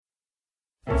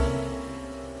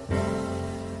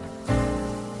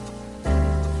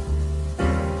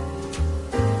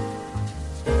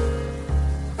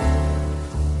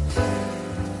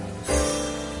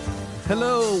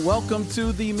Hello, welcome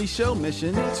to the Micheaux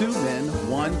Mission, Two Men,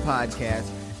 One Podcast,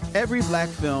 every black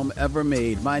film ever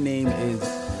made. My name is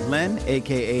Len,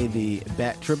 aka the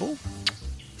Bat Tribble.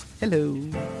 Hello.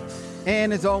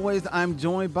 And as always, I'm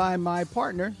joined by my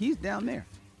partner. He's down there.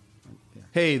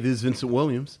 Hey, this is Vincent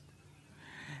Williams.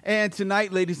 And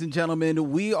tonight, ladies and gentlemen,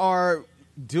 we are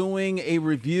doing a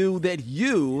review that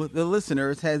you, the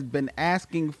listeners, has been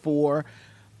asking for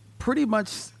pretty much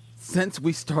since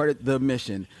we started the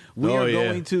mission. We are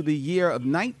going to the year of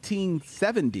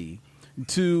 1970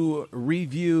 to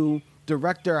review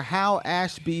director Hal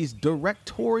Ashby's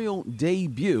directorial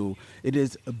debut. It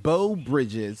is Beau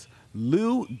Bridges,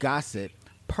 Lou Gossett,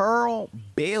 Pearl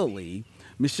Bailey,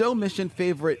 Micheaux Mission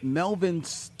favorite Melvin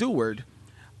Stewart,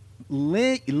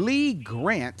 Lee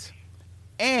Grant,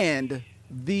 and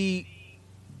the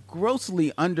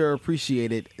grossly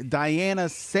underappreciated Diana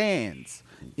Sands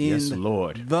in Yes,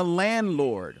 Lord. The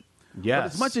Landlord. Yes.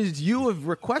 But as much as you have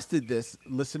requested this,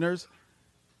 listeners,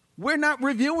 we're not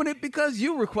reviewing it because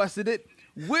you requested it.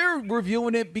 We're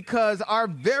reviewing it because our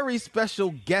very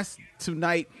special guest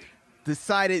tonight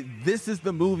decided this is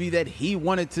the movie that he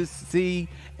wanted to see,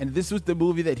 and this was the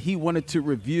movie that he wanted to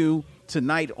review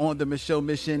tonight on the Micheaux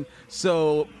Mission.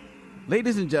 So,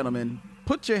 ladies and gentlemen,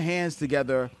 put your hands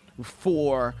together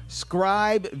for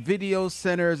Scribe Video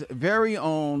Center's very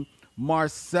own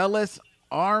Marcellus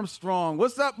Armstrong.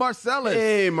 What's up, Marcellus?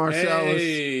 Hey, Marcellus.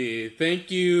 Hey,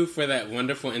 thank you for that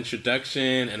wonderful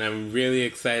introduction, and I'm really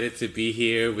excited to be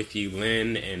here with you,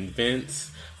 Lynn and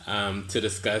Vince, to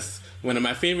discuss one of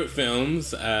my favorite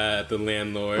films, The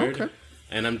Landlord. Okay.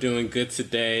 And I'm doing good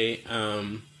today.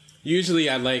 Usually,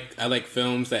 I like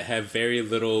films that have very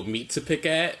little meat to pick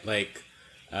at. Like,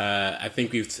 I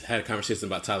think we've had a conversation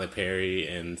about Tyler Perry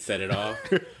and Set It Off.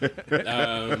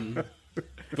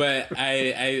 But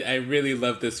I really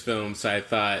love this film, so I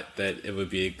thought that it would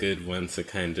be a good one to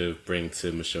kind of bring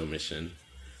to Micheaux Mission.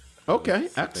 Okay,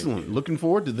 So excellent. Looking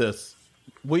forward to this.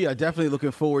 We are definitely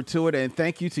looking forward to it, and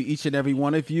thank you to each and every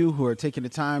one of you who are taking the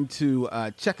time to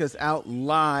check us out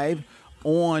live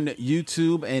on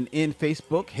YouTube and in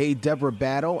Facebook. Hey, Deborah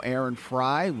Battle, Aaron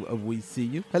Fry, we see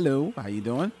you. Hello, how you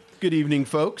doing? Good evening,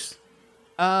 folks.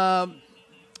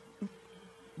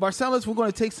 Marcellus, we're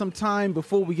going to take some time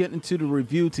before we get into the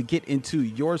review to get into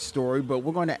your story, but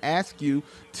we're going to ask you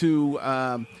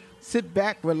to sit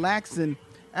back, relax, and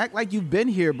act like you've been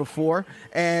here before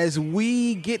as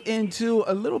we get into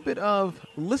a little bit of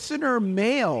listener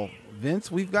mail. Vince,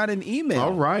 we've got an email.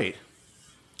 All right.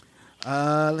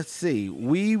 Let's see.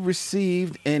 We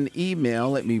received an email.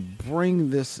 Let me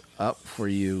bring this up for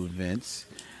you, Vince,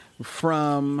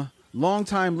 from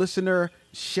longtime listener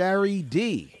Sherry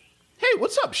D. Hey,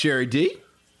 what's up, Sherry D?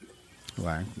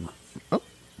 Why? Oh,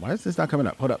 why is this not coming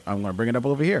up? Hold up. I'm going to bring it up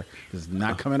over here. It's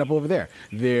not coming up over there.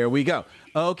 There we go.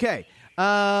 Okay.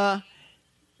 The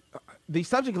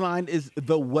subject line is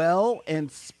The Well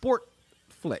and Sport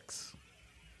Flicks.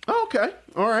 Okay.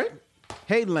 All right.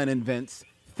 Hey, Len and Vince.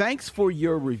 Thanks for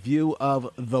your review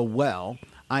of The Well.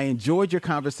 I enjoyed your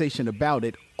conversation about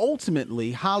it.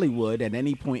 Ultimately, Hollywood, at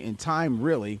any point in time,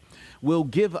 really, will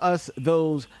give us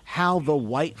those how the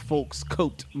white folks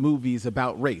coped movies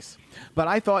about race. But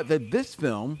I thought that this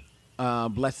film,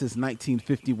 bless his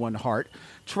 1951 heart,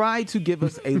 tried to give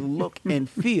us a look and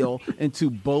feel into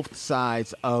both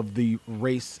sides of the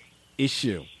race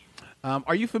issue.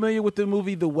 Are you familiar with the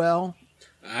movie The Well,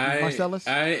 Marcellus?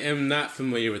 I am not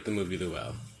familiar with the movie The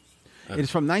Well. It is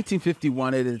from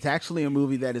 1951. It is actually a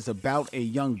movie that is about a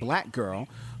young black girl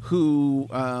who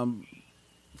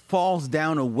falls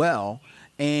down a well,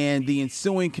 and the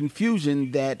ensuing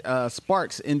confusion that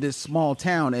sparks in this small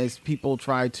town as people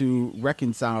try to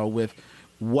reconcile with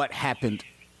what happened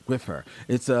with her.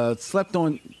 It's a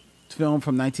slept-on film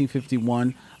from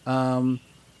 1951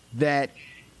 that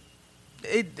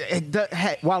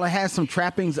while it has some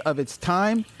trappings of its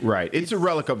time, Right. It's a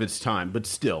relic of its time, but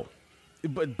still.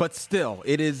 but still,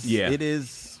 it is it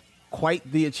is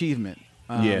quite the achievement,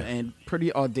 and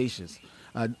pretty audacious.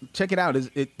 Check it out.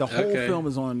 The whole film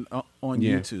is on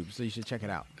YouTube, so you should check it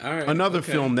out. All right. Another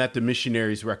film that the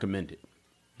missionaries recommended.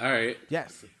 All right.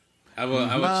 Yes. I will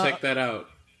check that out.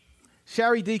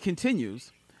 Sherry D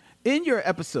continues. In your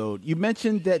episode, you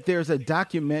mentioned that there's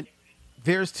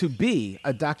to be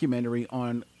a documentary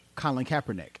on Colin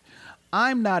Kaepernick.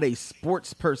 I'm not a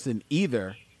sports person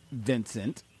either,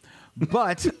 Vincent,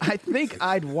 but I think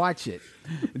I'd watch it.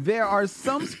 There are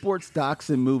some sports docs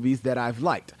and movies that I've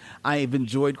liked. I have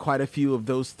enjoyed quite a few of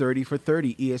those 30 for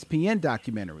 30 ESPN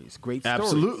documentaries. Great stories.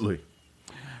 Absolutely.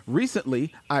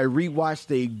 Recently, I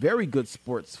rewatched a very good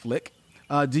sports flick.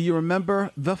 Do you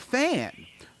remember The Fan?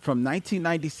 from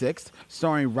 1996,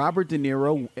 starring Robert De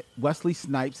Niro, Wesley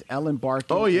Snipes, Ellen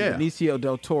Barkin, Oh, yeah. and Benicio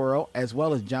del Toro, as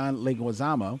well as John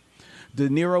Leguizamo. De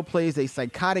Niro plays a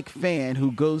psychotic fan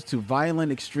who goes to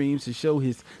violent extremes to show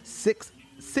his sick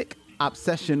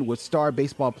obsession with star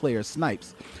baseball player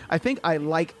Snipes. I think I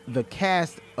like the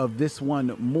cast of this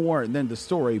one more than the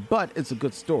story, but it's a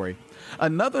good story.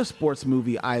 Another sports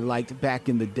movie I liked back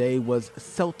in the day was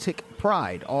Celtic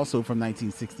Pride, also from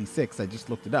 1966. I just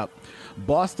looked it up.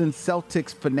 Boston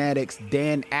Celtics fanatics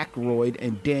Dan Aykroyd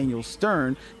and Daniel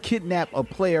Stern kidnap a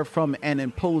player from an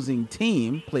imposing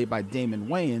team, played by Damon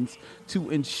Wayans,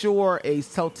 to ensure a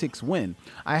Celtics win.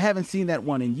 I haven't seen that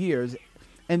one in years.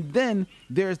 And then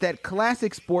there's that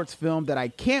classic sports film that I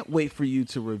can't wait for you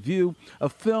to review, a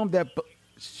film that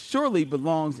surely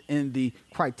belongs in the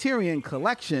Criterion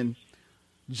Collection,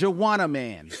 Joanna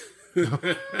Man.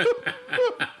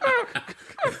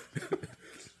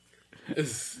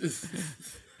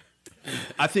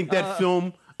 I think that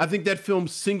film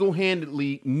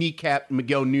single-handedly kneecapped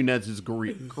Miguel Nunez's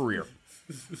career.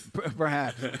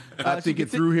 Perhaps. I think it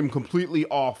threw him completely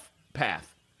off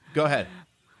path. Go ahead.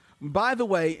 By the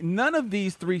way, none of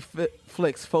these three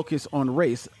flicks focus on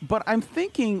race, but I'm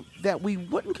thinking that we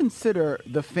wouldn't consider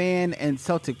The Fan and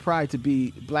Celtic Pride to be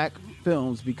black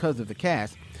films because of the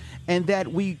cast, and that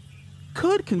we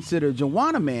could consider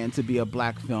Joanna Man to be a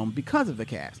black film because of the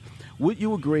cast. Would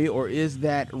you agree, or is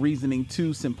that reasoning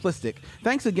too simplistic?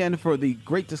 Thanks again for the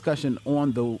great discussion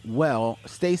on the well.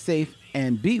 Stay safe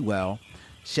and be well.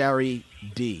 Shari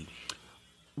D.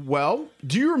 Well,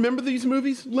 do you remember these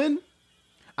movies, Lynn?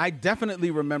 I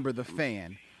definitely remember The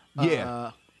Fan.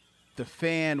 Yeah. The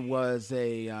Fan was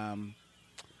it's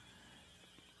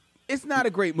not a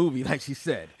great movie, like she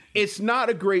said. It's not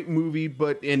a great movie,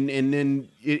 but and then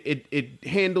it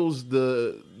handles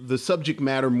the subject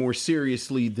matter more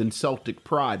seriously than Celtic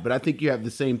Pride. But I think you have the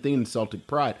same thing in Celtic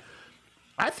Pride.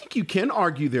 I think you can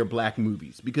argue they're black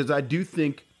movies because I do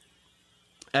think,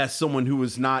 as someone who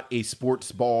is not a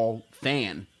sports ball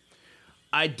fan,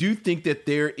 I do think that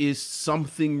there is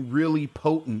something really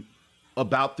potent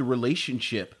about the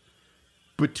relationship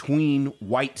between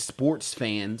white sports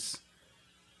fans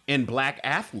and black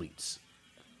athletes.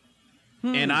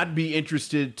 And I'd be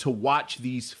interested to watch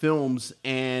these films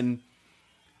and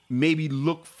maybe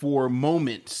look for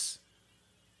moments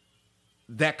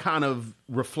that kind of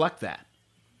reflect that.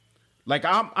 Like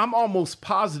I'm almost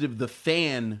positive The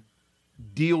Fan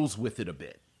deals with it a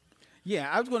bit.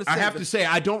 Yeah, I was going to say. I have to say,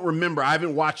 I don't remember. I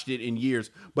haven't watched it in years,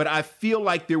 but I feel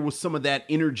like there was some of that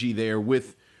energy there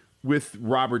with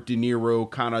Robert De Niro,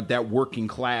 kind of that working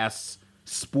class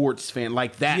sports fan,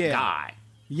 like that guy.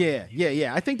 Yeah.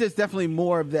 I think there's definitely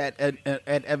more of that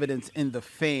evidence in The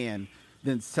Fan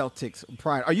than Celtics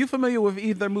Pride. Are you familiar with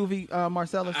either movie,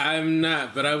 Marcellus? I'm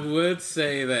not, but I would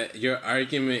say that your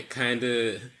argument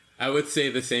I would say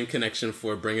the same connection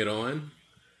for Bring It On.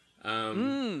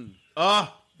 Oh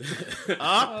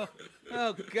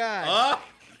God.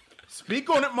 Speak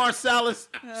on it, Marcellus.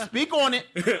 Speak on it.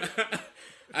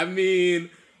 I mean,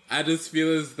 I just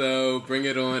feel as though Bring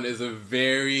It On is a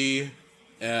very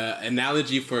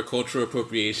analogy for cultural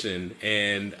appropriation,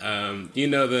 and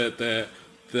the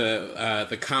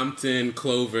Compton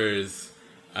Clovers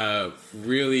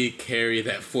really carry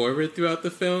that forward throughout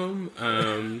the film,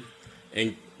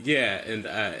 Bring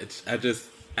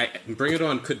It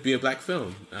On could be a black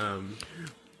film.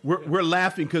 We're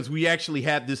laughing because we actually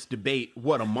had this debate,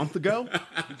 a month ago?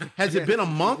 Has it been a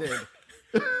month?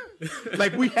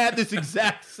 Like, we had this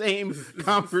exact same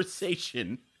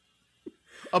conversation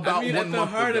about 1 month ago. At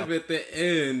the heart of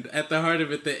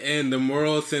it, the end, the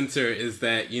moral center is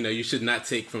that, you should not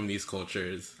take from these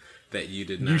cultures that you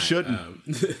did not. You shouldn't.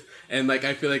 And,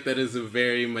 I feel like that is a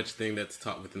very much thing that's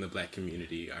taught within the black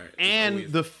community.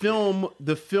 And the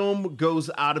film goes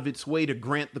out of its way to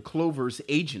grant the Clovers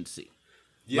agency.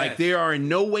 Yes. Like, they are in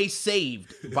no way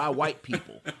saved by white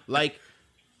people. Like,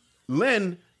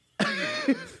 Lynn,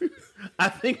 I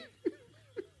think,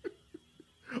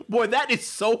 boy, that is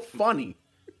so funny.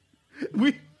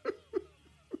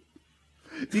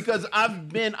 Because I've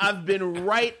been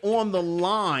right on the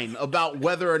line about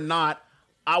whether or not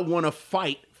I want to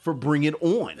fight for Bring It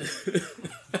On.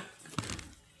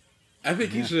 I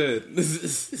think you should.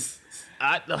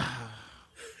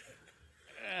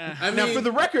 Now, for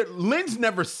the record, Lynn's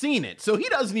never seen it, so he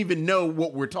doesn't even know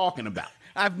what we're talking about.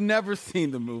 I've never seen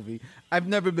the movie. I've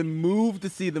never been moved to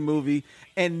see the movie,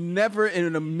 and never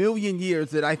in a million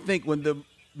years did I think when the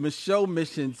Micheaux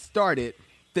mission started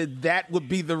that would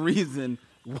be the reason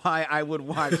why I would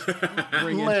watch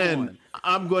Bring It On.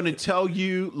 I'm going to tell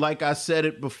you, like I said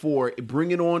it before,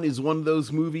 Bring It On is one of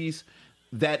those movies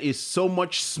that is so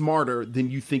much smarter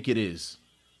than you think it is.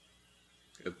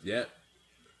 Yep.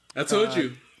 I told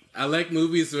you. I like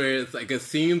movies where it's like it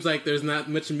seems like there's not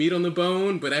much meat on the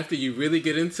bone, but after you really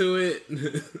get into it.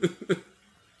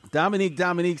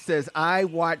 Dominique says, I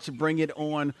watch Bring It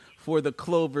On for the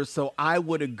Clover, so I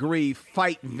would agree.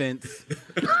 Fight, Vince.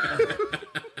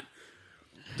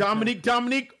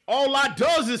 Dominique, all I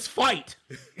does is fight.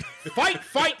 Fight.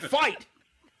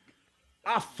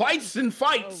 I fights and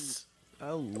fights.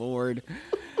 Oh, Lord.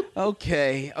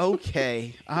 Okay. All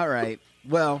right.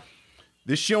 Well,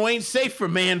 this show ain't safe for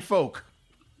man folk.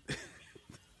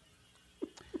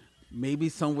 maybe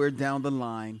somewhere down the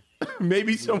line.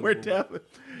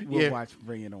 We'll watch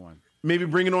Bring It On. Maybe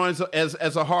Bring It On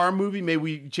as a horror movie. Maybe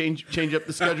we change up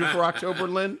the schedule for October,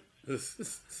 Lynn.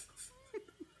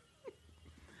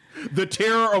 The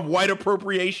terror of white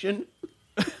appropriation.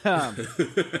 Oh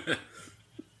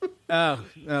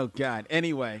God.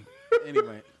 Anyway,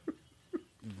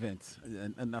 Vince,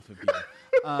 enough of you.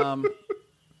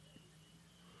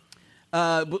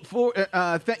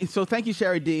 So thank you,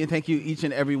 Sherry D, and thank you each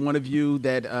and every one of you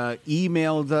that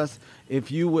emailed us.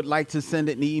 If you would like to send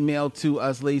an email to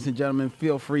us, ladies and gentlemen,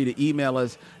 feel free to email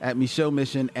us at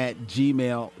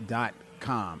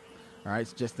michauxmission@gmail.com. All right,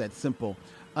 it's just that simple.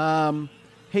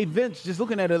 Hey, Vince, just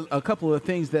looking at a couple of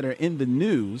things that are in the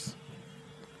news.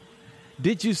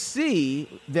 Did you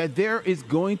see that there is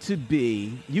going to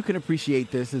be, you can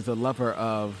appreciate this as a lover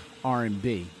of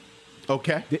R&B.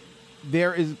 Okay.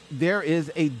 There is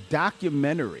a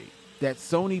documentary that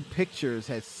Sony Pictures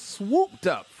has swooped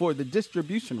up for the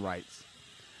distribution rights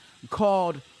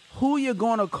called Who You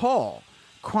Gonna Call,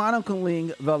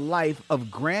 chronicling the life of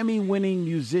Grammy-winning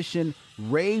musician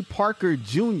Ray Parker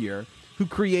Jr., who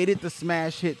created the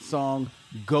smash hit song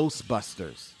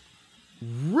Ghostbusters.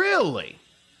 Really?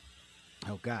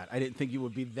 Oh, God, I didn't think you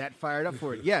would be that fired up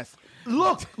for it. Yes.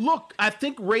 Look, I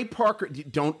think Ray Parker,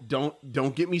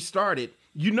 don't get me started.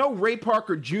 You know Ray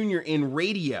Parker Jr. in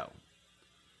radio,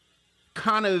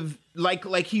 kind of like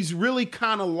he's really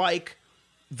kind of like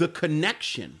the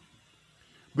connection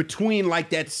between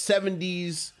like that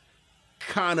 70s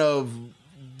kind of,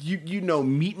 you know,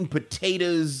 meat and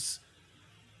potatoes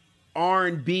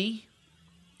R&B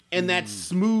and that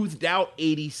smoothed out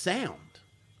 80s sound.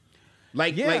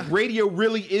 Like radio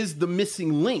really is the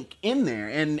missing link in there,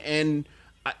 and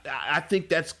I think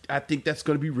that's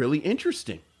going to be really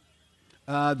interesting.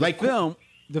 The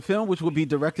film, which will be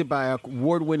directed by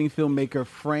award-winning filmmaker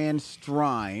Fran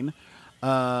Strine,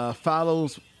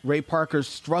 follows Ray Parker's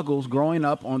struggles growing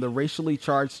up on the racially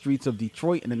charged streets of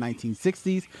Detroit in the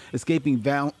 1960s, escaping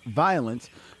violence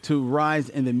to rise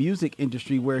in the music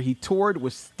industry, where he toured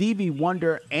with Stevie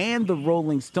Wonder and the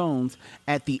Rolling Stones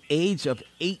at the age of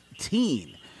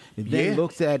 18. It then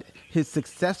looks at his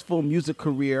successful music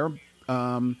career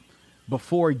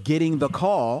before getting the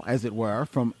call, as it were,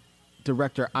 from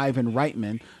director Ivan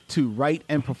Reitman to write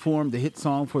and perform the hit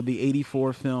song for the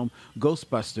 '84 film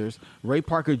Ghostbusters. Ray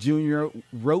Parker Jr.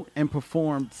 wrote and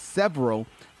performed several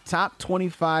top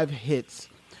 25 hits,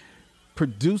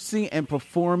 producing and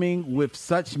performing with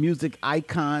such music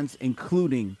icons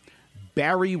including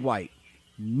Barry White,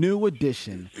 New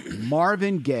Edition,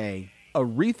 Marvin Gaye,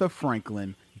 Aretha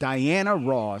Franklin, Diana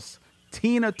Ross,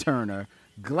 Tina Turner,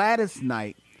 Gladys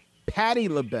Knight, Patti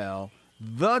LaBelle,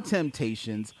 The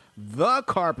Temptations, The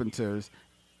Carpenters,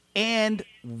 and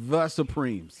The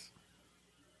Supremes.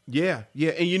 Yeah.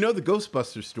 And you know the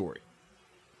Ghostbusters story.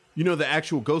 You know the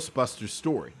actual Ghostbusters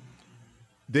story.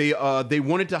 They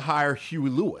wanted to hire Huey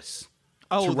Lewis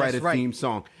to write a theme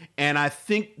song, and I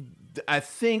think,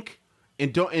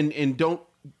 and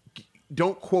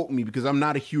don't quote me because I'm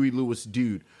not a Huey Lewis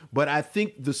dude, but I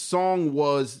think the song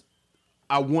was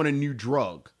 "I Want a New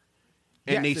Drug."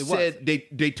 And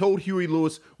they told Huey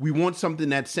Lewis, we want something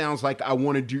that sounds like I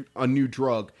want to do a new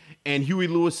drug. And Huey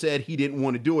Lewis said he didn't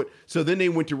want to do it. So then they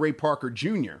went to Ray Parker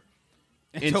Jr.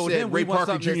 and told said, him Ray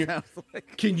Parker Jr.,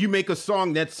 can you make a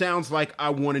song that sounds like I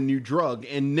want a new drug?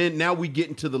 And then now we get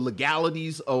into the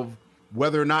legalities of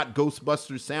whether or not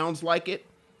Ghostbusters sounds like it.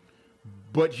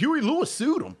 But Huey Lewis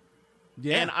sued him.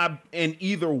 Yeah. And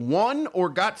either won or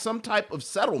got some type of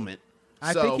settlement.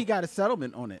 I think he got a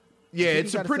settlement on it. Yeah,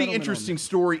 it's a pretty interesting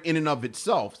story in and of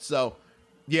itself. So,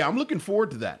 yeah, I'm looking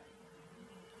forward to that.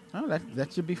 Oh,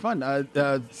 that should be fun.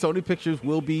 Sony Pictures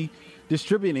will be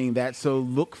distributing that, so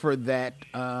look for that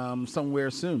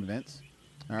somewhere soon, Vince.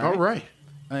 All right.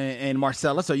 And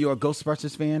Marcellus, are you a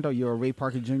Ghostbusters fan or you're a Ray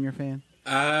Parker Jr. fan?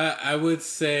 I would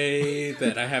say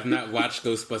that I have not watched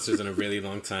Ghostbusters in a really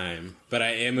long time, but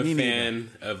I am a fan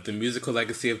of the musical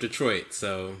legacy of Detroit,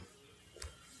 so...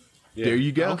 Yeah. There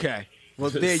you go. Okay. Well,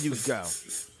 there you go.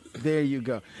 There you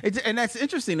go. And that's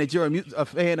interesting that you're a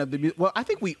fan of the music. Well, I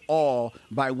think we all,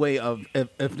 by way of,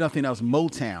 if nothing else,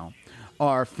 Motown,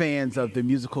 are fans of the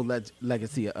musical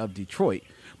legacy of Detroit.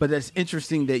 But that's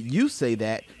interesting that you say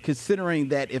that, considering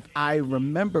that if I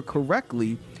remember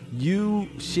correctly, you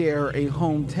share a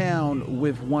hometown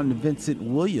with one Vincent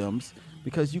Williams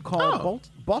because you call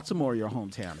Baltimore your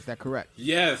hometown. Is that correct?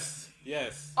 Yes.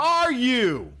 Are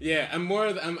you? Yeah,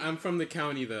 I'm from the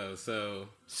county though, so.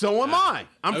 So am I.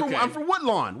 I'm okay. from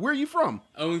Woodlawn. Where are you from?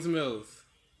 Owings Mills.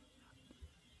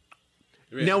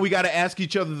 Really? Now we got to ask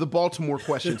each other the Baltimore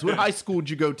questions. What high school did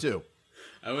you go to?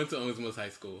 I went to Owings Mills High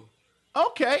School.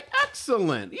 Okay,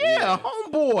 excellent. Yeah,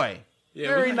 homeboy. Yeah,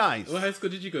 very nice. What high school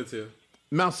did you go to?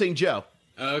 Mount St. Joe.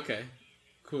 Oh, okay.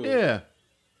 Cool. Yeah.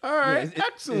 All right,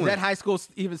 excellent. Is that high school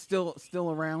even still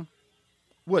around?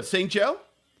 What, St. Joe?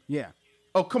 Yeah.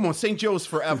 Oh, come on, St. Joe's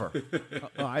forever.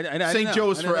 St.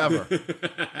 Joe's forever.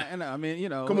 I mean, you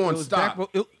know. Come on, stop.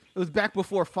 It was back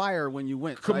before fire when you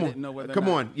went. So I didn't know whether. Come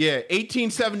on, yeah,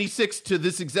 1876 to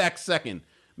this exact second.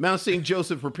 Mount St.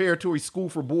 Joseph Preparatory School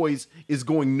for Boys is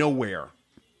going nowhere.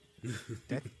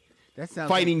 That sounds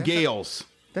fighting like, gales.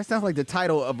 That sounds like the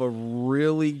title of a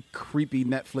really creepy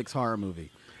Netflix horror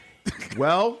movie.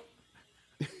 Well,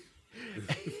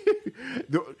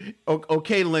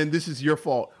 okay, Len, this is your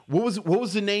fault. What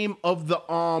was the name of the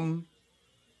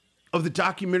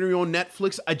documentary on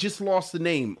Netflix? I just lost the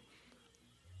name.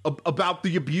 About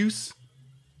the abuse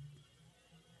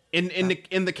in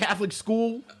the Catholic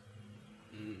school.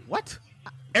 What?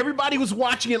 Everybody was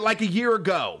watching it like a year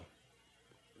ago.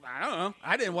 I don't know.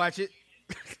 I didn't watch it.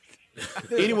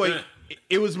 Anyway,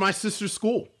 it was my sister's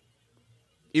school.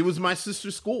 It was my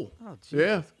sister's school. Oh, geez.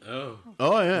 Yeah.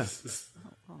 Oh yeah.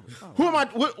 Who am I?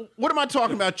 What am I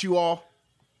talking about, you all?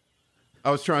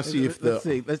 I was trying to see if let's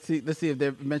see if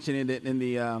they're mentioning it in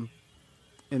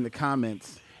the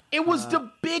comments. It was the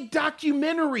big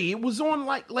documentary. It was on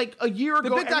like a year ago.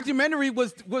 The big documentary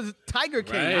was Tiger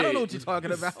King. Right. I don't know what you're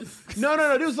talking about. No.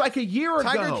 It was like a year ago.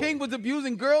 Tiger King was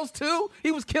abusing girls too?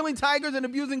 He was killing tigers and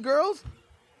abusing girls?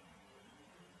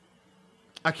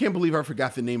 I can't believe I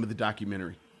forgot the name of the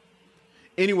documentary.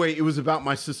 Anyway, it was about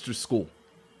my sister's school.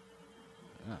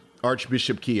 Yeah.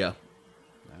 Archbishop Kia.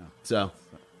 Yeah. So.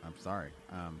 I'm sorry.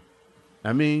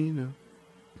 I mean,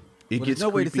 it gets there's no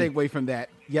way to creepy. segue from that.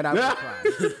 Yet I was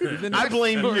surprised. I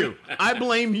blame you. I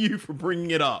blame you for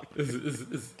bringing it up.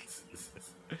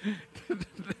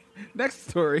 Next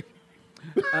story.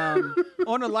 On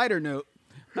a lighter note,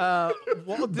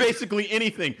 Basically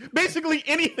anything. Basically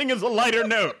anything is a lighter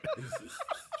note.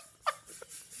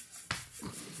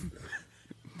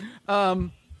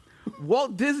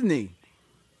 Walt Disney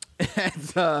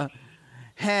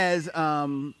has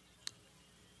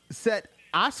set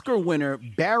Oscar winner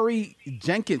Barry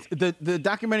Jenkins. The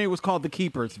documentary was called The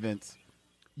Keepers, Vince.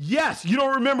 Yes. You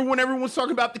don't remember when everyone was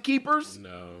talking about The Keepers?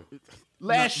 No.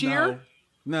 Last year?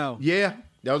 No. Yeah.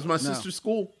 That was my sister's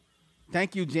school.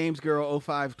 Thank you, James Girl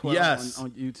 0512 Yes.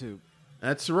 on YouTube.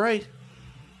 That's right.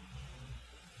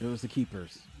 It was The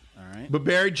Keepers. All right. But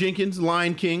Barry Jenkins,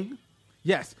 Lion King.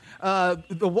 Yes.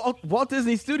 The Walt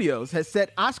Disney Studios has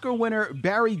set Oscar winner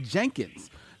Barry Jenkins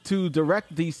to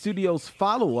direct the studio's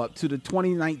follow-up to the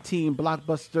 2019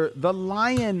 blockbuster The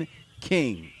Lion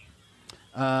King.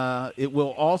 It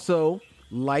will also,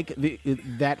 like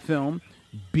that film,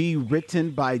 be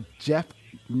written by Jeff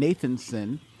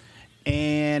Nathanson,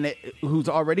 and who's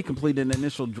already completed an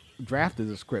initial draft of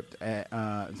the script,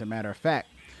 as a matter of fact.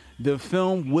 The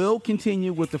film will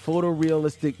continue with the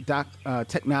photorealistic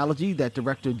technology that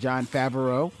director Jon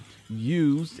Favreau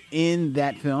used in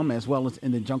that film, as well as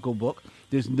in the Jungle Book.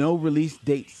 There's no release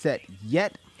date set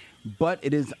yet, but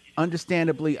it is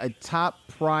understandably a top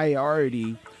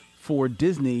priority for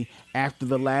Disney after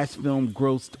the last film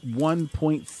grossed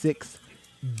 $1.6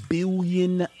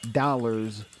 billion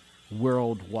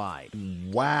worldwide.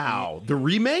 Wow. The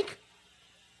remake?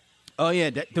 Oh, yeah.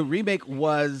 The remake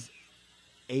was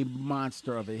a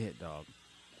monster of a hit, dog.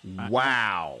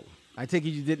 Wow. I take it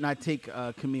you did not take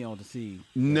Camille to see.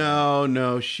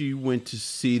 No. She went to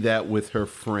see that with her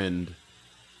friend.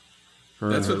 Her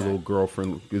little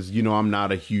girlfriend. Because, I'm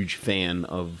not a huge fan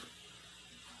of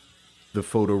the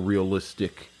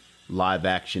photorealistic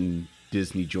live-action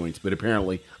Disney joints. But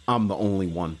apparently, I'm the only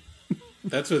one.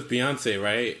 That's with Beyonce,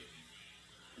 right?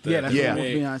 That's with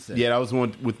Beyonce. Yeah, that was the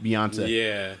one with Beyonce.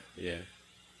 Yeah.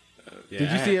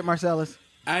 Did you see it, Marcellus?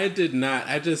 I did not.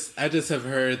 I just have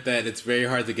heard that it's very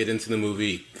hard to get into the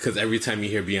movie because every time you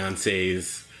hear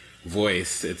Beyonce's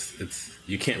voice, it's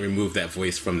you can't remove that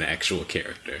voice from the actual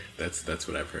character. That's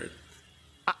what I've heard.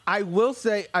 I will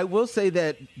say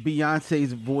that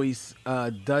Beyonce's voice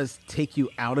does take you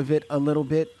out of it a little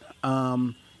bit,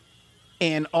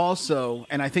 and also,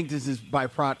 and I think this is a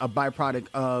byproduct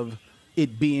of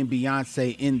it being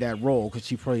Beyonce in that role because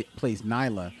she plays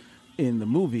Nyla in the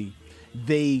movie.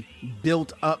 They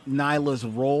built up Nyla's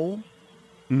role,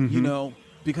 you know,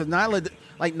 because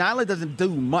Nyla doesn't do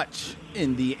much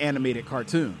in the animated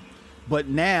cartoon, but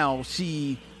now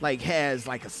she has a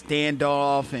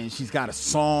standoff and she's got a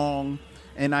song,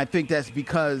 and I think that's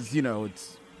because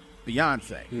it's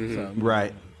Beyonce. So,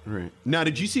 Right. Now,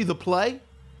 did you see the play?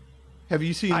 Have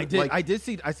you seen? I did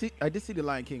see the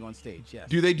Lion King on stage. Yes.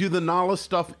 Do they do the Nala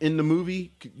stuff in the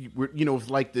movie?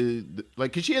 Like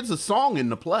because she has a song in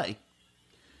the play.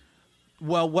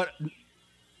 Well,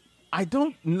 I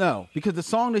don't know, because the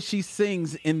song that she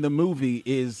sings in the movie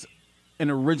is an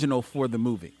original for the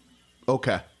movie.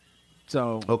 Okay.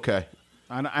 So okay,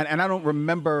 and I don't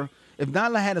remember if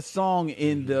Nyla had a song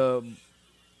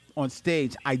on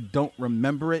stage. I don't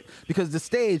remember it because the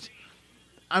stage.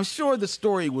 I'm sure the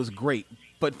story was great,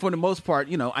 but for the most part,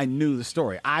 I knew the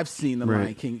story. I've seen the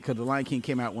Lion King because the Lion King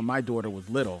came out when my daughter was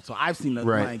little, so I've seen the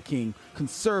Lion King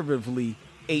conservatively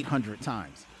 800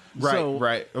 times.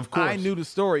 Right. Of course, I knew the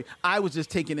story. I was just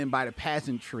taken in by the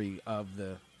pageantry of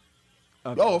the.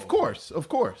 Of course.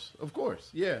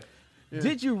 Yeah.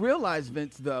 Did you realize,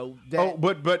 Vince, though, that...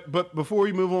 but before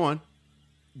we move on,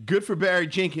 good for Barry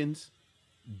Jenkins.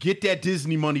 Get that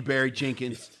Disney money, Barry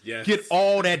Jenkins. Yes. Get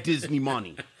all that Disney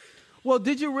money. Well,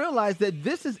 did you realize that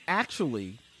this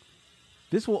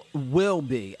will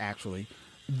be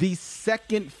the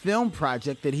second film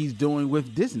project that he's doing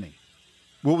with Disney?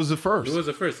 What was the first? What was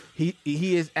the first? He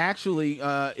is actually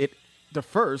the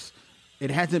first. It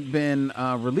hasn't been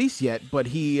released yet, but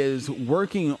he is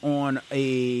working on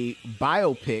a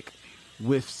biopic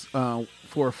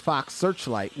for Fox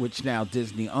Searchlight, which now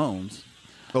Disney owns.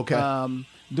 Okay.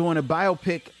 Doing a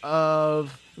biopic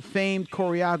of famed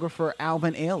choreographer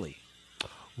Alvin Ailey.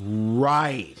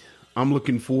 Right. I'm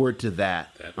looking forward to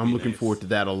that. I'm looking nice. forward to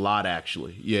that a lot,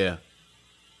 actually. Yeah.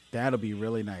 That'll be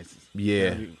really nice.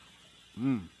 Yeah.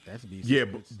 That'd be Yeah,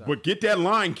 good stuff. but get that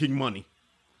Lion King money.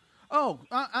 Oh,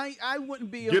 I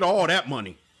wouldn't be... Get all that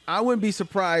money. I wouldn't be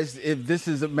surprised if this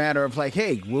is a matter of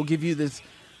hey, we'll give you this,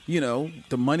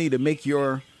 the money to make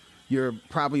your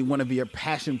probably one of your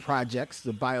passion projects,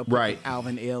 the biopic of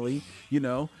Alvin Ailey.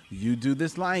 You do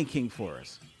this Lion King for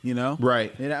us.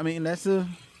 Right. And I mean, that's the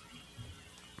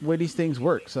way these things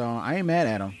work. So I ain't mad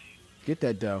at him. Get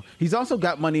that dough. He's also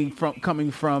got money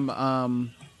coming from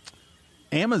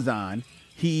Amazon.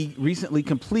 He recently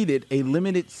completed a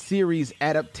limited series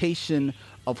adaptation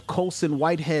of Colson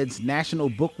Whitehead's National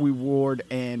Book Award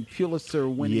and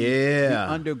Pulitzer-winning The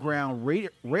Underground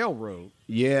Railroad.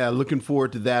 Yeah, looking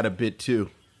forward to that a bit too.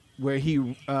 Where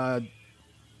he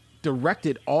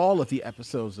directed all of the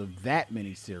episodes of that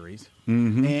miniseries.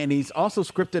 Mm-hmm. And he's also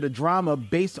scripted a drama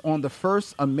based on the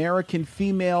first American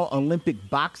female Olympic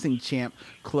boxing champ,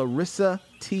 Clarissa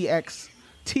T-Rex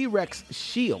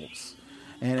Shields.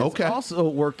 And it's also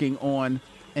working on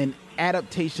an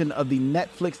adaptation of the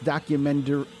Netflix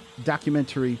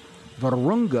documentary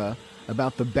Virunga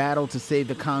about the battle to save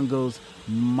the Congo's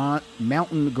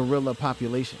mountain gorilla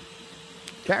population.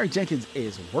 Barry Jenkins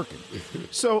is working.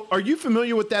 So, are you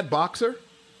familiar with that boxer?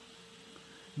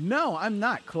 No, I'm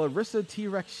not. Clarissa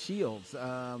T-Rex Shields.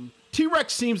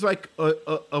 T-Rex seems like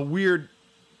a weird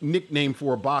nickname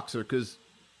for a boxer because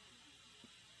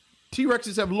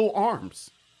T-Rexes have little arms.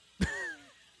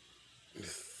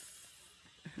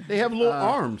 They have little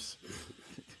arms.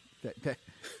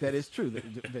 That is true. They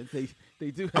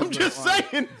do have I'm just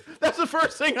saying. That's the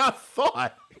first thing I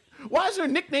thought. Why is her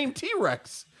nickname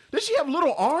T-Rex? Does she have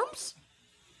little arms?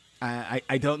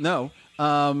 I don't know.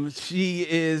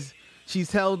 She's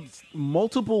held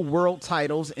multiple world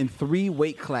titles in 3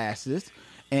 weight classes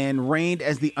and reigned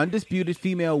as the undisputed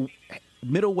female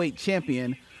middleweight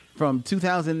champion from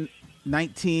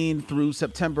 2019 through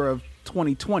September of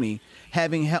 2020,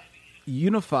 having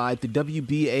unified the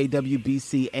WBA,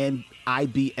 WBC, and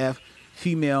IBF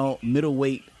female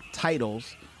middleweight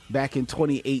titles back in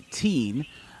 2018.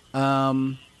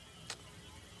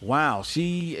 Wow,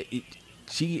 she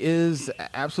is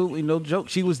absolutely no joke.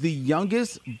 She was the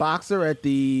youngest boxer at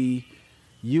the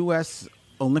U.S.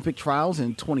 Olympic trials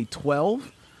in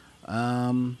 2012.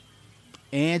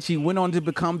 And she went on to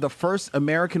become the first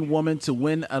American woman to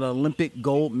win an Olympic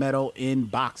gold medal in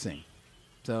boxing.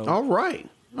 So All right.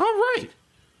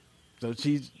 So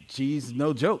she's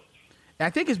no joke. I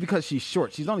think it's because she's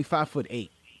short. She's only 5'8".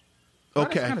 Oh,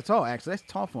 Okay. That's kind of tall, actually. That's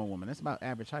tall for a woman. That's about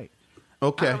average height.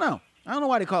 Okay. I don't know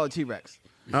why they call it T-Rex.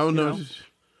 I don't know.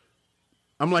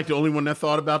 I'm like the only one that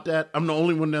thought about that. I'm the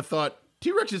only one that thought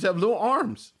T-Rexes have little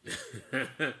arms.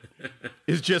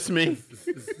 It's just me.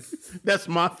 That's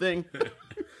my thing.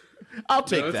 I'll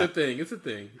take that. It's a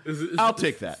thing. I'll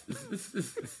take that.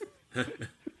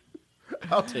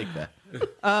 I'll take that.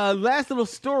 Last little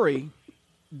story.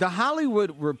 The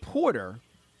Hollywood Reporter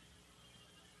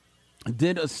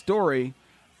did a story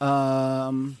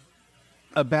about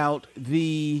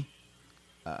the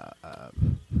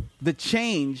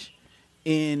change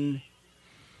in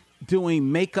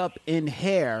doing makeup and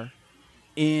hair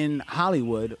in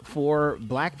Hollywood for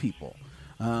black people.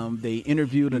 They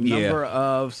interviewed a number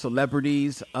of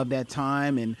celebrities of that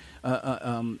time and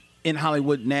in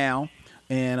Hollywood now,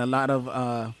 and a lot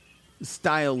of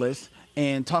stylists,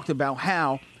 and talked about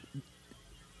how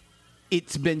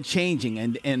it's been changing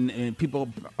and people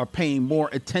are paying more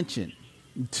attention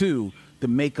to the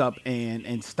makeup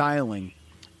and styling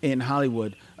in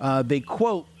Hollywood. They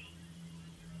quote,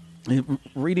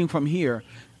 reading from here,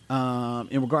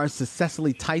 in regards to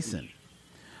Cicely Tyson.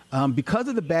 Because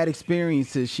of the bad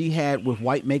experiences she had with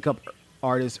white makeup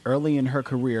artists early in her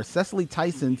career, Cicely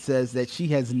Tyson says that she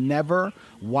has never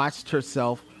watched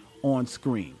herself on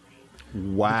screen.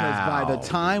 Wow. Because by the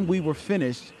time we were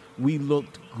finished, we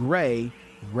looked gray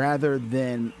rather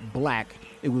than black.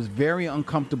 It was very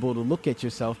uncomfortable to look at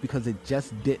yourself because it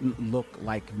just didn't look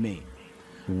like me.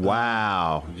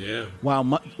 Wow. Yeah.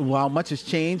 While much has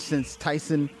changed since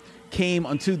Tyson came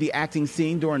onto the acting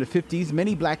scene during the 50s,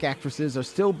 many black actresses are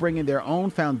still bringing their own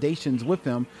foundations with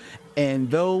them.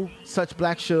 And though such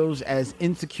black shows as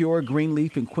Insecure,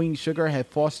 Greenleaf, and Queen Sugar have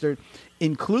fostered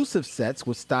inclusive sets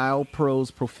with style pros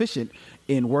proficient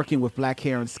in working with black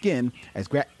hair and skin, as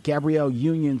Gabrielle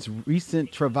Union's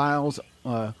recent travails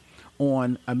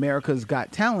on America's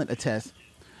Got Talent attest,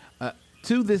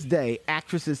 to this day,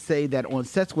 actresses say that on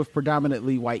sets with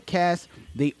predominantly white casts,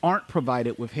 they aren't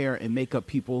provided with hair and makeup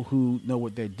people who know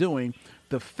what they're doing.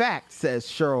 The fact, says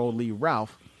Cheryl Lee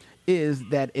Ralph, is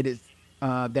that it is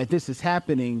that this is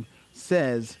happening.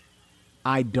 Says,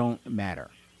 I don't matter.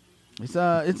 It's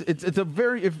a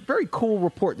very cool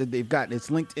report that they've got. It's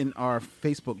linked in our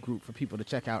Facebook group for people to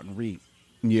check out and read.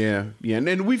 Yeah,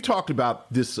 and we've talked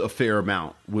about this a fair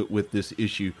amount with this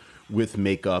issue with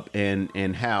makeup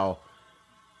and how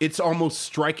it's almost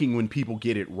striking when people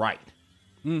get it right.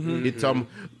 Mm-hmm. It's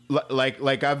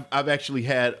like I've actually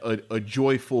had a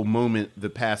joyful moment the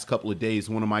past couple of days.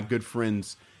 One of my good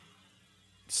friends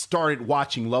started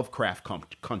watching Lovecraft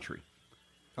Country.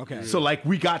 Okay. So like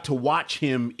we got to watch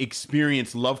him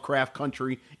experience Lovecraft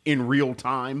Country in real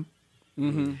time.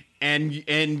 Mm-hmm.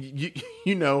 And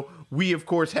you know, we of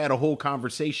course had a whole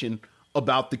conversation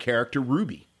about the character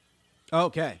Ruby.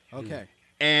 Okay.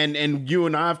 And you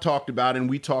and I have talked about it, and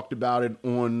we talked about it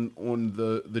on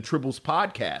the Tribbles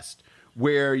podcast,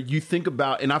 where you think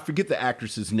about, and I forget the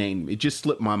actress's name. It just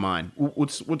slipped my mind.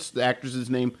 What's the actress's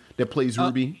name that plays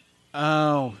Ruby?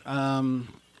 I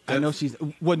know she's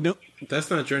no.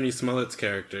 That's not Journey Smollett's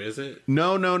character, is it?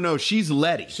 No. She's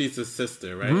Letty. She's his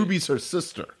sister, right? Ruby's her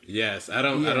sister. Yes, I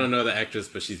don't know the actress,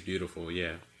 but she's beautiful.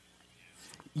 Yeah.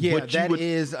 Yeah,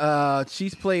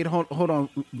 she's played. Hold on,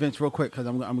 Vince, real quick, because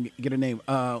I'm gonna get her name.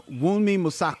 Wunmi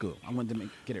Musaku. I wanted to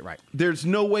get it right. There's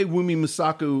no way Wunmi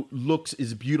Musaku looks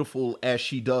as beautiful as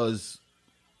she does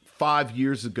 5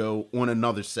 years ago on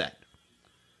another set.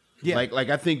 Yeah, like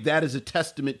I think that is a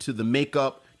testament to the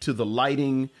makeup, to the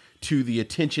lighting, to the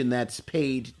attention that's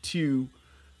paid to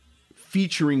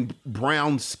featuring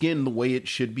brown skin the way it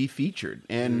should be featured,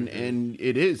 and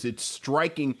it's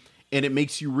striking. And it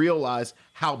makes you realize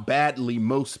how badly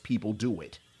most people do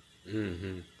it.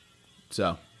 Mm-hmm.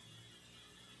 So.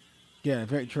 Yeah,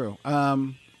 very true.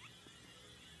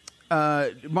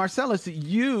 Marcellus,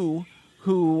 you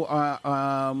who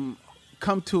come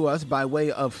to us by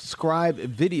way of Scribe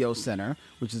Video Center,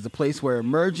 which is a place where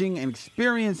emerging and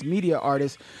experienced media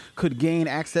artists could gain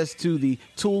access to the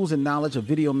tools and knowledge of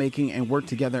video making and work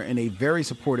together in a very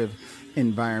supportive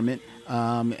environment.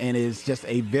 And is just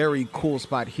a very cool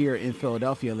spot here in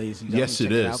Philadelphia, ladies and gentlemen. Yes, Check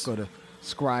it it is. out. Go to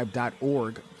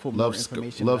scribe.org for more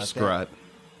information love about Scribe.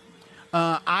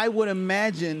 that. I would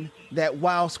imagine that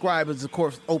while Scribe is, of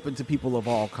course, open to people of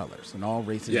all colors and all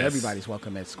races, yes. Everybody's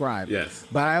welcome at Scribe. Yes.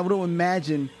 But I would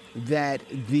imagine that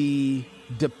the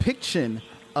depiction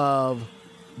of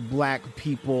black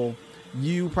people,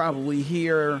 you probably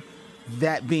hear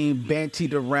that being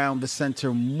bantied around the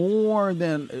center more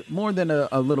than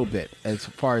a little bit, as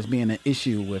far as being an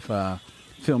issue with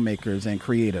filmmakers and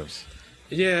creatives.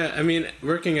 Yeah, I mean,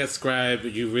 working at Scribe,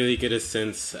 you really get a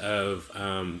sense of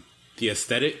the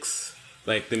aesthetics,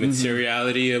 like the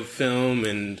materiality of film,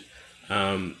 and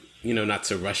not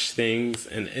to rush things.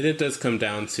 And it does come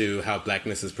down to how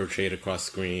Blackness is portrayed across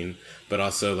screen, but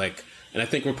also like, and I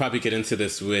think we'll probably get into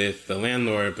this with The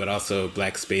Landlord, but also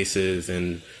Black spaces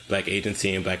and Black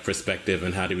agency and Black perspective,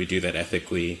 and how do we do that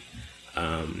ethically.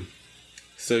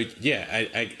 So yeah,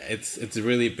 it's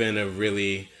really been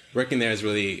working there has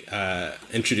really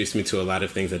introduced me to a lot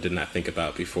of things I did not think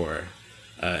about before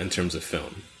in terms of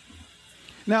film.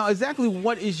 Now, exactly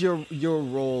what is your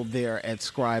role there at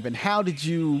Scribe, and how did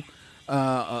you,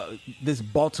 this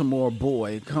Baltimore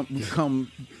boy,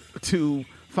 come to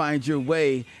find your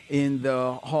way in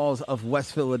the halls of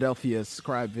West Philadelphia's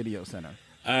Scribe Video Center?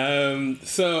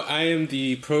 So I am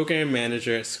the program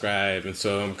manager at Scribe, and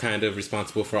so I'm kind of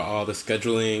responsible for all the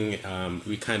scheduling.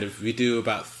 We do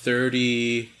about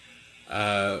 30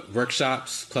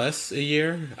 workshops plus a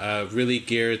year, really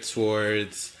geared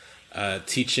towards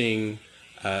teaching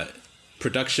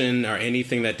production or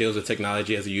anything that deals with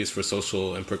technology as a use for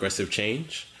social and progressive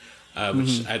change,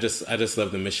 which I just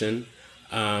love the mission.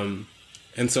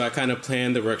 And so I kind of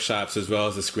plan the workshops as well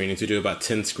as the screenings. We do about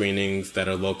 10 screenings that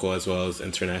are local as well as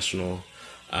international.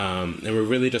 And we're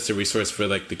really just a resource for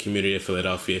like the community of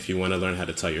Philadelphia if you want to learn how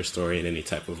to tell your story in any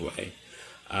type of way.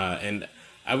 And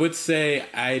I would say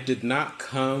I did not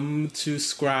come to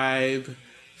Scribe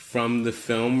from the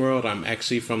film world. I'm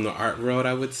actually from the art world,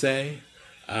 I would say.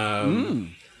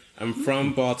 I'm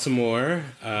from Baltimore.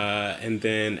 And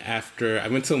then after I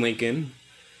went to Lincoln.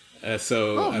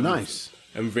 Nice.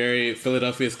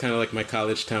 Philadelphia is kind of like my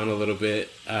college town a little bit.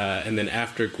 And then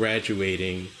after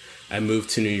graduating, I moved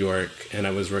to New York and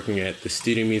I was working at the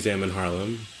Studio Museum in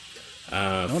Harlem.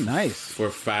 Nice. For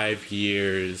 5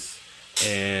 years.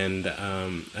 And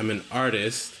I'm an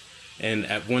artist. And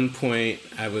at one point,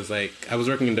 I was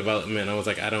working in development. I was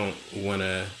like, I don't want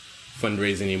to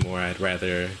fundraise anymore. I'd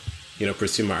rather,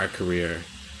 pursue my art career.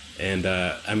 And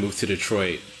I moved to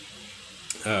Detroit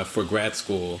for grad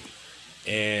school.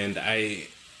 And I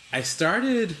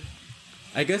started,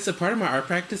 I guess a part of my art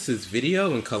practice is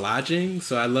video and collaging.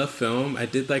 So I love film. I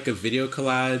did like a video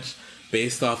collage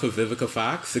based off of Vivica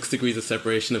Fox, 6 Degrees of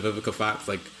Separation of Vivica Fox,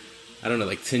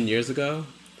 10 years ago.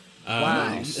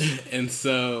 Wow. And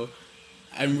so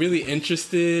I'm really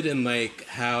interested in like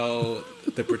how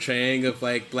the portraying of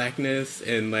like Blackness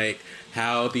and like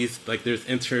how these, like there's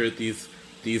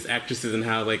these actresses and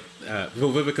how like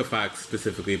Vivica Fox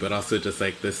specifically, but also just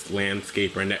like this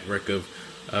landscape or network of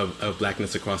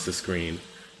Blackness across the screen.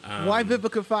 Why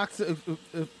Vivica Fox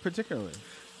particularly?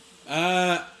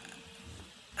 I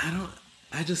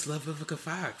just love Vivica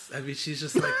Fox. I mean, she's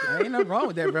just like there ain't nothing wrong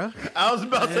with that, bro. I was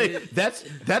about to say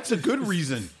that's a good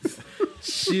reason.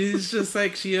 She's just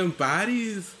like, she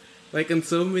embodies like in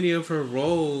so many of her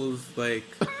roles like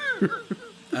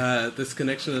this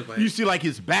connection of like, you see like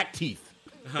his back teeth.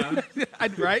 Huh?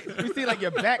 Right? You see, like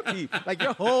your back teeth, like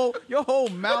your whole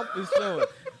mouth is showing,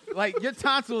 like your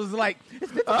tonsils is like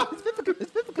it's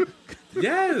Vivica.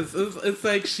 Yes, it's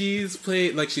like she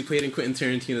played in Quentin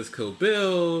Tarantino's Kill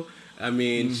Bill. I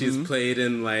mean, she's played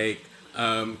in like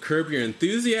Curb Your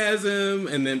Enthusiasm,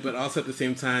 but also at the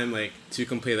same time like Two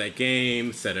Can Play That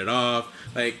Game, Set It Off.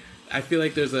 Like I feel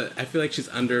like she's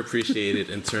underappreciated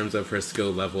in terms of her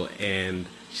skill level, and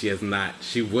she has not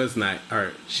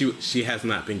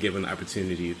been given the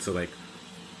opportunity to like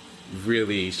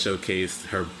really showcase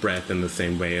her breadth in the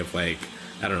same way of like,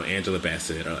 I don't know, Angela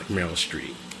Bassett or like Meryl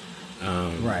Streep.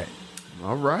 Right.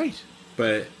 All right.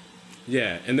 But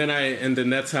yeah, and then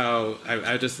that's how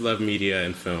I just love media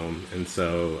and film, and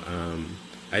so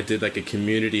I did like a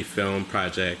community film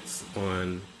project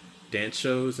on dance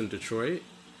shows in Detroit.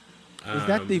 Is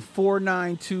that the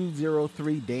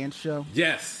 49203 dance show?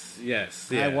 Yes. Yeah.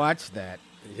 I watched that.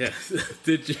 Yes.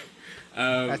 Did you?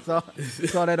 I saw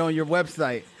that on your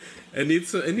website. It needs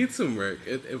some work,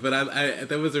 but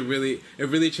it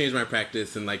really changed my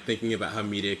practice and like thinking about how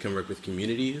media can work with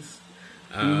communities.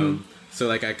 So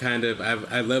like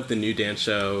I love the New Dance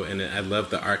Show, and I love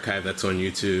the archive that's on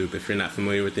YouTube. If you're not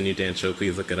familiar with the New Dance Show,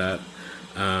 please look it up.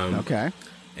 Okay.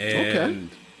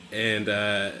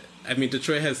 I mean,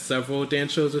 Detroit has several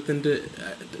dance shows within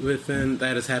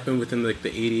that has happened within like the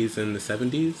 80s and the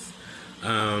 70s.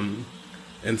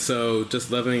 And so just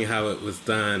loving how it was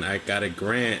done, I got a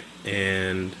grant,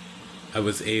 and I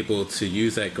was able to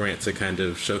use that grant to kind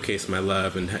of showcase my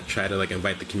love and try to like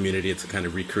invite the community to kind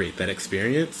of recreate that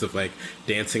experience of like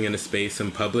dancing in a space in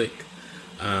public.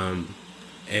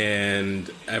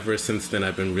 And ever since then,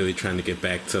 I've been really trying to get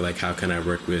back to like, how can I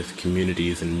work with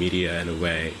communities and media in a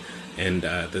way? And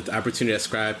the opportunity at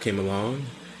Scribe came along,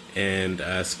 and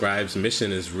Scribe's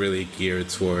mission is really geared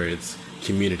towards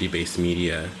community-based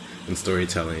media and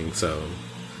storytelling. So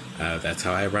that's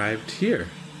how I arrived here.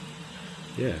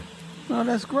 Yeah. No,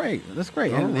 that's great. That's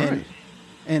great. All right.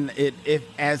 And if,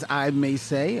 as I may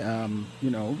say,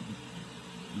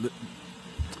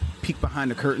 peek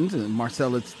behind the curtains, and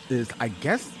Marcel is I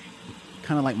guess,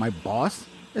 kind of like my boss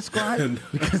at Scribe.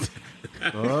 Because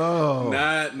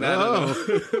Not at all.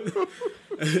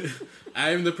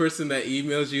 I am the person that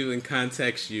emails you and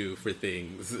contacts you for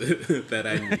things that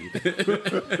I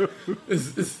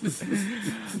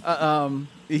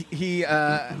need. He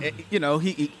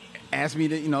asked me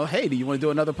to, hey, do you want to do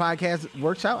another podcast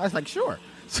workshop? I was like, sure.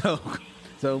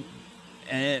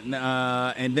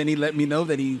 And then he let me know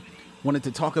that he wanted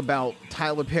to talk about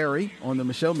Tyler Perry on the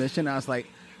Michelle Mission. I was like,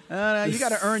 you got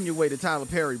to earn your way to Tyler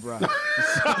Perry, bro.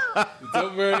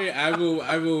 Don't worry, I will.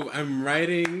 I'm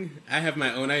writing. I have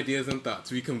my own ideas and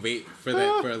thoughts. We can wait for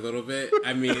that for a little bit.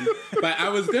 I mean, but I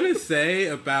was gonna say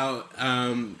about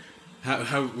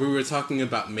how we were talking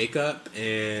about makeup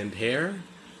and hair,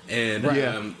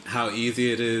 and how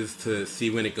easy it is to see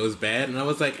when it goes bad. And I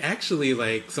was like, actually,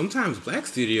 like sometimes black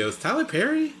studios, Tyler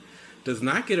Perry does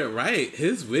not get it right.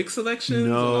 His wig selections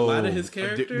on a lot of his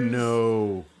characters.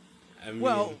 I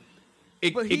mean,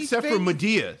 except for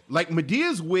Medea. Like,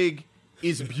 Medea's wig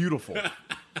is beautiful.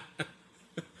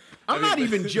 I'm not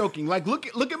even joking. Like, look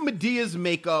at Medea's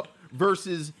makeup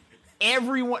versus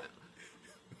everyone.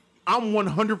 I'm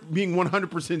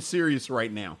 100% serious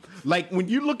right now. Like, when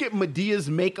you look at Medea's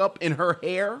makeup and her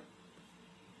hair,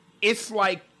 it's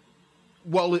like,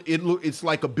 well, it's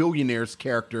like a billionaire's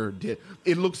character did.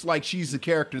 It looks like she's the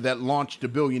character that launched a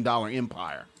 $1 billion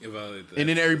empire. Well, and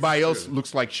then everybody else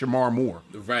looks like Shamar Moore.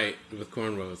 Right, with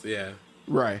cornrows, yeah.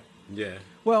 Right. Yeah.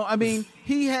 Well, I mean,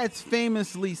 he has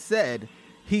famously said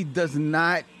he does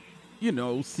not,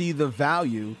 see the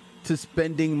value to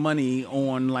spending money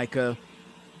on like a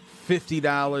 $50,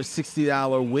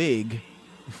 $60 wig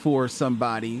for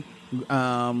somebody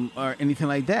or anything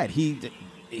like that. He's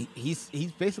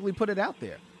basically put it out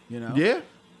there, Yeah.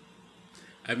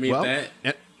 I mean, I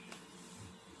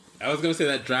was going to say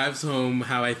that drives home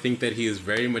how I think that he is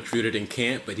very much rooted in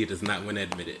camp, but he does not want to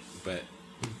admit it. But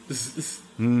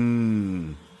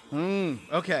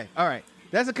okay, all right.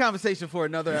 That's a conversation for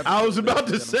another episode. I was about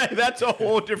to say, that's a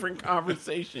whole different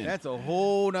conversation. That's a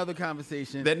whole nother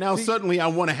conversation. That now suddenly I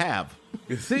want to have.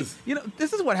 See,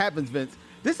 this is what happens, Vince.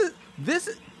 This is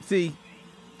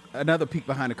another peek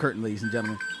behind the curtain, ladies and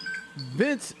gentlemen.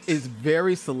 Vince is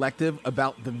very selective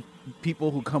about the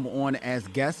people who come on as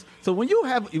guests. So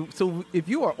if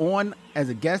you are on as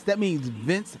a guest, that means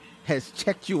Vince has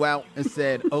checked you out and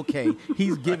said, okay,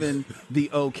 he's given the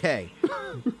okay.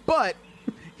 But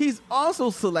he's also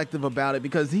selective about it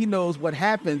because he knows what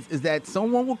happens is that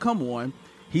someone will come on.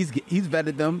 He's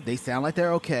vetted them. They sound like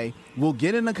they're okay. We'll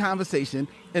get in a conversation.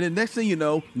 And the next thing you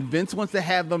know, Vince wants to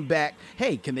have them back.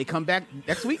 Hey, can they come back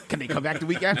next week? Can they come back the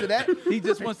week after that? He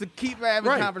just wants to keep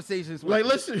having conversations. Like,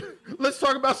 let's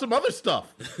talk about some other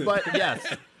stuff. But yes.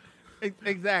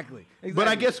 Exactly. But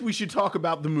I guess we should talk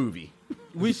about the movie.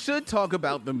 We should talk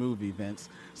about the movie, Vince.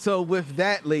 So with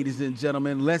that, ladies and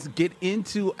gentlemen, let's get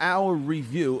into our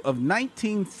review of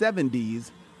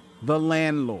 1970's The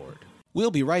Landlord.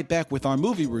 We'll be right back with our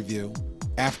movie review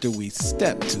after we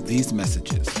step to these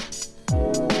messages.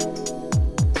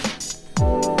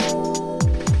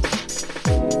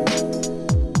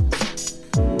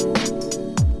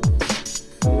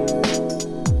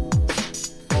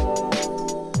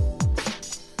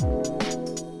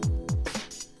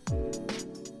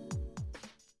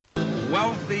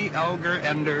 Wealthy Elgar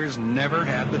Enders never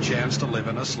had the chance to live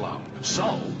in a slum,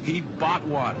 so he bought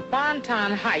one.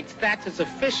 Bonton Heights, that's its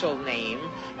official name,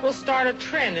 will start a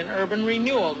trend in urban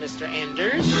renewal, Mr.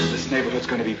 Enders. This neighborhood's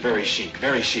going to be very chic,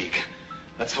 very chic.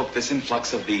 Let's hope this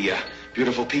influx of the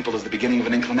beautiful people is the beginning of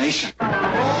an inclination.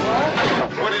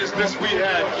 What is this we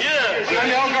have here? I'm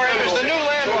Elgar Enders, the new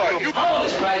landlord. Oh,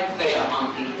 it's right there,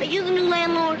 monkey. Are you the new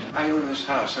landlord? I own this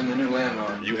house. I'm the new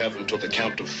landlord. You have until the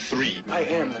count of 3. I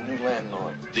am the new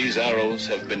landlord. These arrows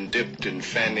have been dipped in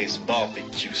Fanny's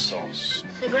barbecue sauce.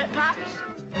 Cigarette pops?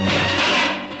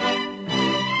 I'd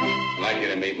like you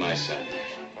to meet my son.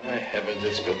 My heavens,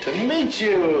 it's good to meet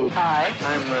you. Hi,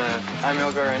 I'm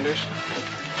Elgar Enders.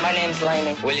 my name's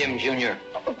Laney. William Jr.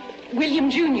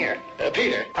 William Jr.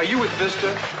 Peter. Are you with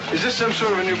Vista? Is this some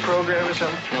sort of a new program or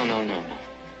something? No.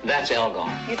 That's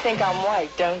Elgar. You think I'm white,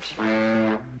 don't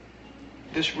you?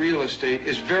 This real estate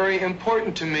is very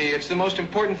important to me. It's the most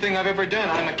important thing I've ever done.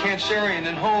 I'm a Cancerian,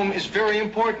 and home is very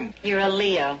important. You're a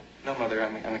Leo. No, Mother,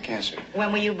 I'm a Cancer.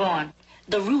 When were you born?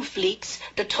 The roof leaks.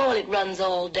 The toilet runs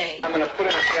all day. I'm going to put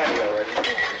in a patio right.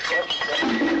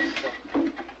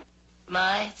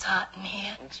 My, it's hot in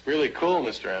here. It's really cool,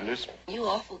 Mr. Enders. You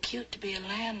awful cute to be a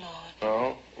landlord.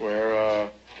 Oh, we're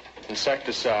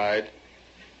insecticide,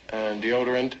 and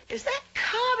deodorant. Is that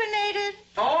carbonated?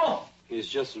 Oh! He's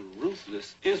just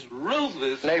ruthless. It's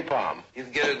ruthless. Napalm. You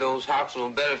can get it those hops a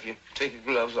little better if you take your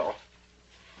gloves off.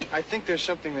 I think there's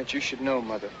something that you should know,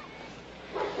 Mother.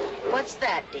 What's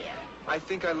that, dear? I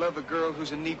think I love a girl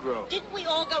who's a Negro. Didn't we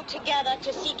all go together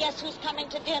to see Guess Who's Coming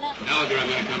to Dinner? Elder, I'm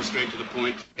going to come straight to the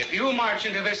point. If you march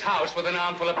into this house with an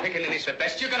armful of pickaninnies, the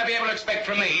best you're going to be able to expect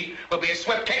from me will be a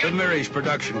swift kick. The Mirish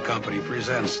Production Company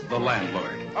presents The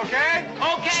Landlord. Okay?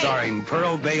 Okay! Starring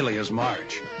Pearl Bailey as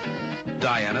Marge,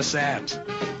 Diana Sands,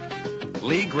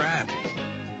 Lee Grant,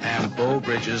 and Beau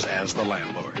Bridges as the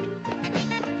landlord.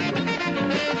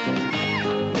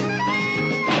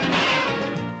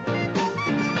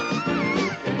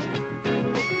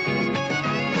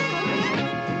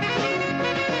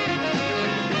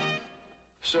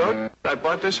 So, I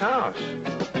bought this house.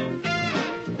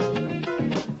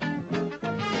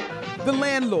 The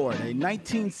Landlord, a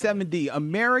 1970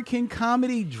 American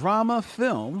comedy drama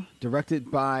film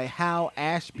directed by Hal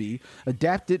Ashby,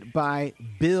 adapted by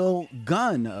Bill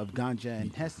Gunn of Ganja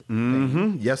and Hess.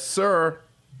 Mm-hmm. Yes, sir.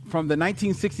 From the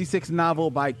 1966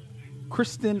 novel by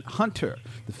Kristen Hunter.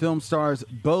 The film stars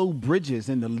Beau Bridges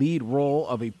in the lead role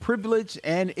of a privileged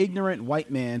and ignorant white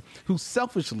man who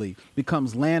selfishly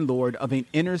becomes landlord of an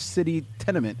inner city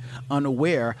tenement,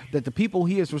 unaware that the people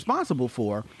he is responsible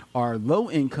for are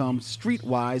low-income,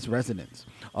 streetwise residents.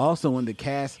 Also in the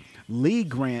cast, Lee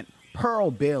Grant,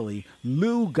 Pearl Bailey,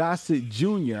 Lou Gossett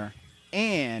Jr.,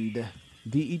 and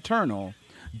the eternal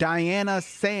Diana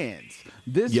Sands.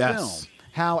 This film,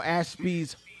 Hal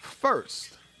Ashby's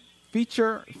first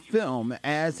feature film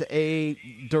as a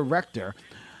director,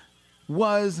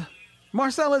 was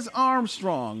Marcellus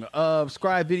Armstrong of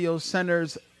Scribe Video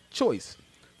Center's choice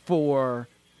for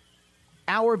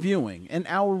our viewing and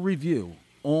our review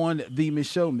on the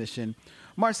Michaud Mission.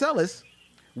 Marcellus,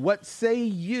 what say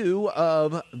you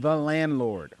of The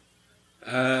Landlord?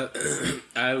 I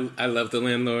love The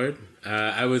Landlord.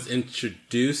 I was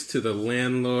introduced to The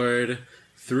Landlord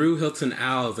through Hilton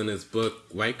Als in his book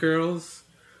White Girls.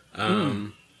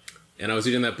 And I was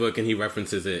reading that book, and he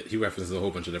references it. He references a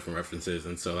whole bunch of different references,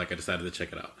 and so I decided to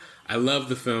check it out. I love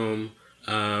the film.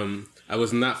 I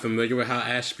was not familiar with Hal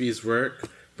Ashby's work,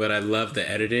 but I love the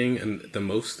editing and the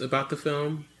most about the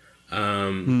film.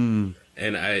 And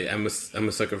I'm a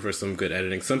sucker for some good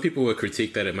editing. Some people would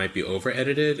critique that it might be over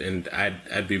edited, and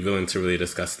I'd be willing to really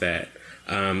discuss that.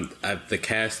 The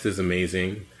cast is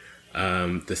amazing.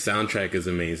 The soundtrack is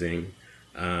amazing.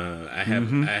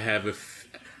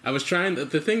 I was trying.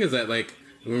 The thing is that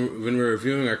when we're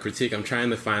reviewing our critique, I'm trying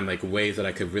to find ways that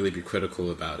I could really be critical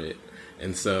about it,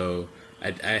 and so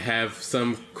I have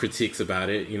some critiques about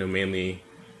it. Mainly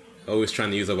always trying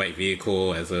to use a white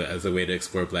vehicle as a way to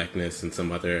explore blackness and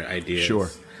some other ideas. Sure.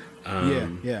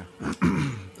 Yeah.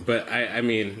 But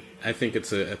I think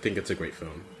it's a great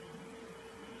film.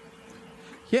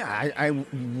 Yeah, I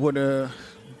would.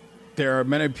 There are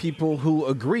many people who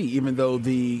agree, even though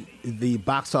the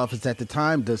box office at the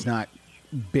time does not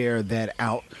bear that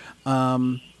out.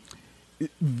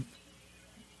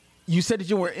 You said that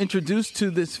you were introduced to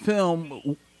this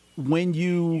film when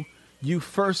you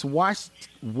first watched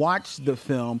the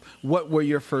film. What were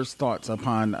your first thoughts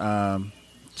upon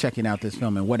checking out this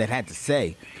film and what it had to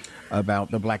say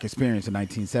about the Black experience in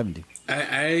 1970?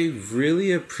 I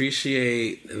really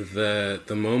appreciate the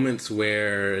moments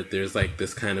where there's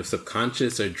this kind of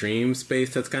subconscious or dream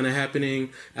space that's kind of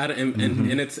happening and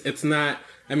it's not.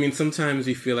 I mean, sometimes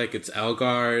we feel like it's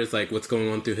Elgar's, what's going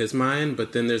on through his mind,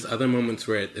 but then there's other moments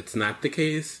where it's not the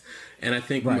case. And I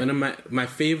think one of my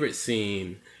favorite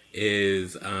scene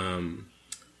is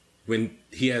when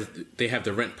they have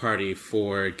the rent party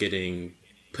for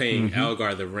paying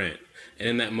Elgar the rent, and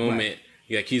in that moment. Right.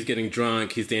 He's getting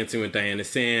drunk, he's dancing with Diana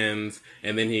Sands,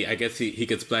 and then he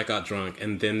gets blackout drunk,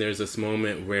 and then there's this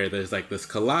moment where there's this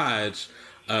collage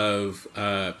of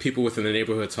people within the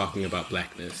neighborhood talking about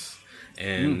blackness.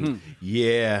 And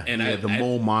the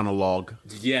mole monologue.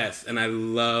 Yes, and I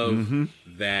love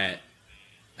that.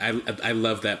 I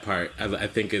love that part. I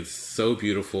think it's so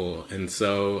beautiful, and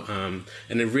so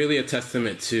and it's really a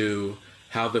testament to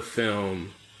how the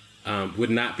film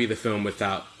would not be the film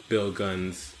without Bill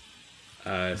Gunn's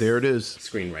there it is.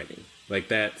 Screenwriting.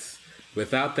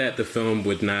 Without that, the film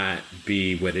would not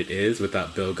be what it is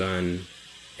without Bill Gunn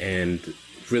and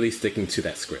really sticking to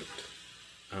that script.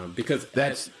 Because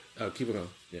keep it going.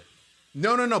 Yeah.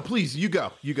 No. Please, you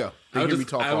go. I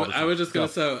was just gonna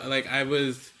say, I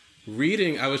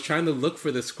was trying to look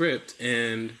for the script,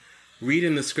 and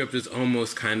reading the script is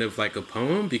almost kind of like a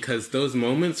poem, because those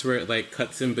moments where it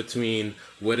cuts in between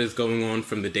what is going on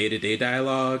from the day-to-day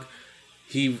dialogue.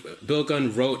 Bill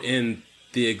Gunn wrote in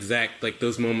the exact, like,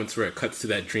 those moments where it cuts to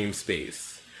that dream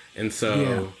space. And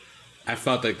so I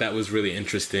felt like that was really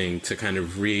interesting to kind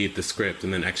of read the script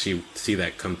and then actually see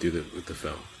that come through the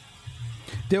film.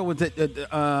 There was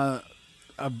a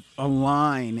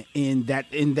line in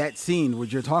that scene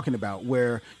which you're talking about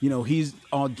where, you know, he's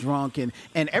all drunk and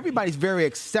everybody's very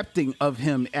accepting of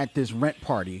him at this rent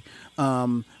party.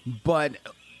 But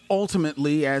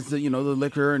ultimately, as the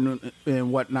liquor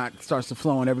and whatnot starts to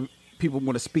flow and people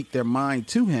want to speak their mind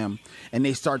to him, and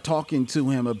they start talking to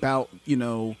him about, you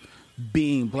know,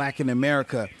 being black in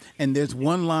America. And there's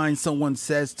one line someone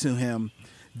says to him,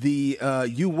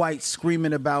 you whites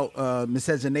screaming about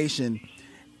miscegenation,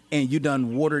 and you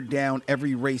done watered down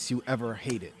every race you ever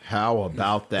hated. How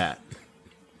about that?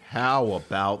 How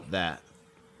about that?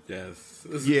 Yes.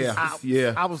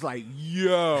 Yeah. I was like,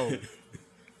 yo.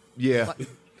 Yeah. Like,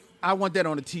 I want that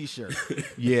on a T-shirt.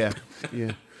 Yeah.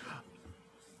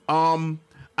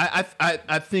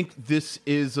 I think this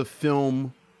is a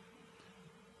film.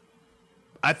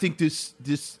 I think this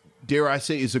dare I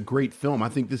say is a great film. I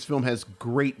think this film has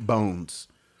great bones.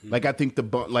 Like, I think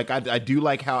I do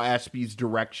like how Ashby's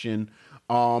direction.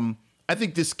 I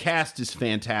think this cast is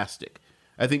fantastic.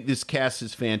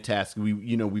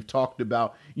 We've talked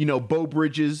about, Beau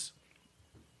Bridges.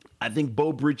 I think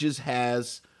Beau Bridges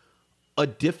has a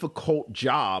difficult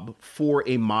job for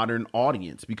a modern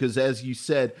audience because, as you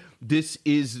said, this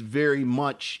is very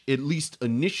much, at least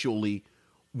initially,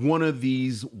 one of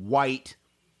these white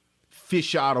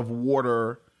fish out of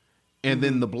water, and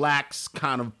then the blacks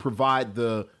kind of provide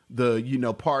the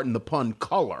pardon the pun,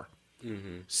 color.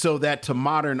 So that to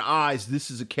modern eyes, this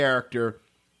is a character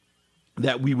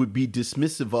that we would be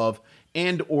dismissive of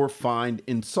and or find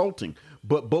insulting.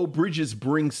 But Beau Bridges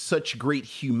brings such great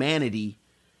humanity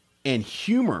and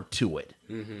humor to it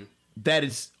that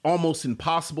it's almost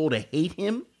impossible to hate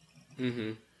him.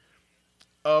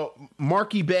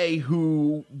 Marky Bay,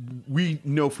 who we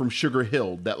know from Sugar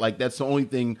Hill, that's the only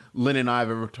thing Lynn and I have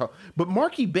ever talked. But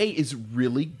Marky Bay is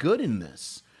really good in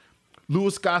this.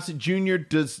 Louis Gossett Jr.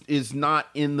 is not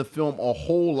in the film a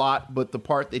whole lot, but the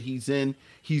part that he's in,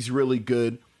 he's really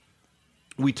good.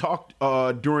 We talked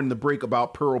during the break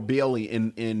about Pearl Bailey,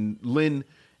 and Lynn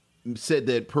said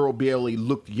that Pearl Bailey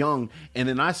looked young, and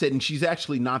then I said, and she's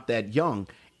actually not that young.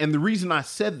 And the reason I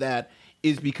said that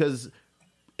is because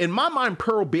in my mind,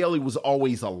 Pearl Bailey was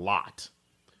always a lot,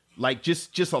 like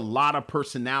just a lot of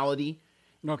personality.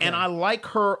 Okay. And I like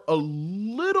her a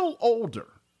little older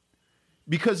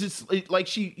because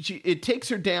it takes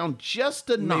her down just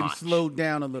a notch. Maybe slowed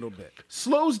down a little bit.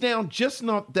 Slows down just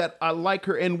enough that I like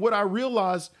her. And what I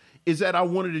realized is that I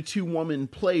wanted a 2-woman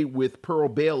play with Pearl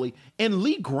Bailey and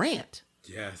Lee Grant.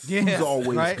 Yes. Who's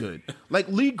always good. Like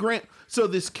Lee Grant. So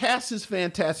this cast is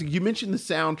fantastic. You mentioned the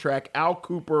soundtrack, Al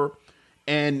Cooper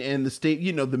and the state,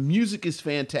 the music is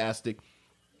fantastic.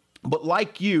 But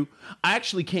like you, I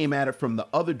actually came at it from the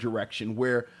other direction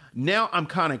where now I'm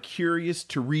kind of curious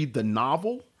to read the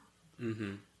novel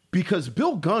because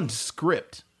Bill Gunn's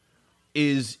script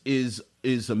is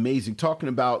amazing. Talking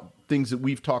about things that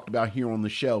we've talked about here on the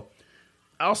show,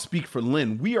 I'll speak for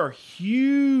Lynn. We are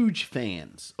huge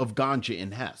fans of Ganja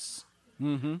and Hess.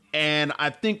 And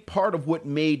I think part of what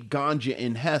made Ganja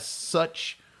and Hess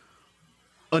such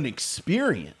an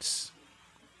experience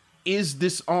is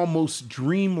this almost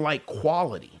dreamlike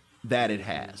quality that it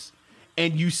has.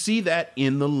 And you see that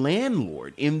in The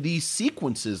Landlord, in these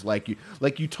sequences, like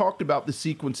you talked about the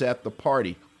sequence at the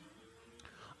party.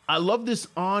 I love this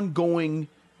ongoing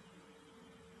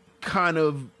kind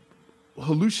of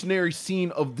hallucinatory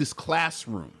scene of this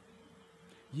classroom.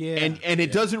 Yeah. And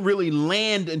it doesn't really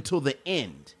land until the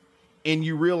end. And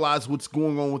you realize what's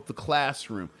going on with the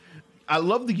classroom. I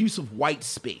love the use of white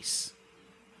space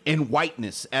and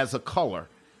whiteness as a color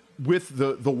with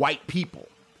the white people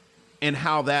and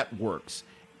how that works.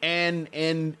 And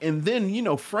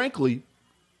then, frankly,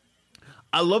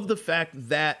 I love the fact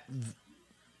that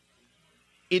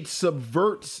it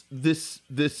subverts this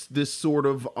sort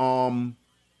of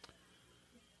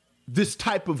this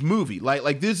type of movie.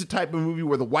 Like this is a type of movie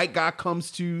where the white guy comes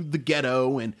to the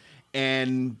ghetto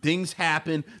and things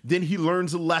happen, then he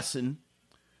learns a lesson.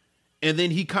 And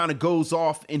then he kind of goes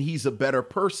off and he's a better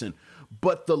person.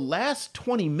 But the last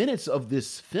 20 minutes of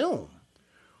this film,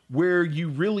 where you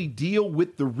really deal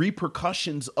with the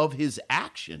repercussions of his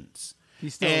actions.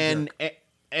 He's still a jerk.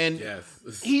 And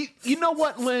yes. You know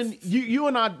what, Lynn? You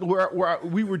and I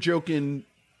we were joking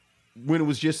when it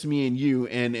was just me and you,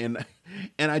 and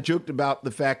I joked about the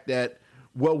fact that,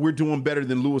 well, we're doing better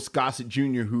than Louis Gossett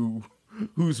Jr., who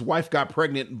whose wife got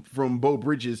pregnant from Beau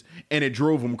Bridges, and it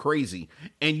drove him crazy.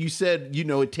 And you said,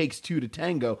 it takes two to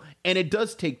tango, and it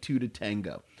does take two to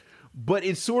tango. But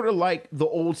it's sort of like the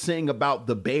old saying about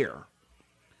the bear.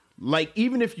 Like,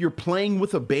 even if you're playing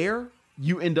with a bear,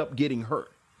 you end up getting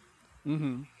hurt.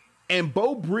 Mm-hmm. And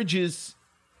Beau Bridges,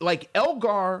 like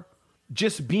Elgar,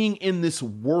 just being in this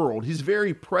world, his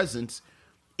very presence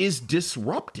is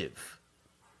disruptive.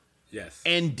 Yes.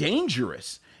 And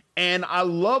dangerous. And I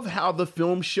love how the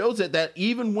film shows it, that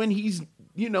even when he's,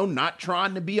 not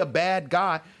trying to be a bad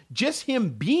guy, just him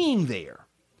being there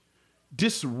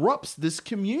disrupts this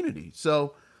community.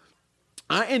 So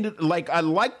I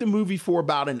liked the movie for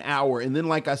about an hour. And then,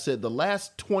 like I said, the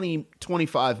last 20,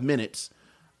 25 minutes,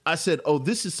 I said, oh,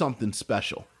 this is something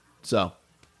special. So.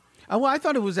 Well, I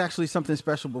thought it was actually something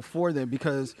special before then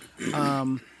because,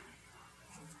 and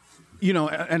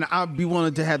I'd be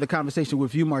willing to have the conversation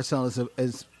with you, Marcel,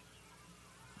 as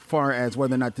far as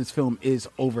whether or not this film is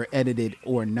over edited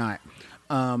or not.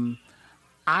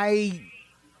 I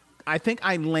think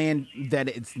I land that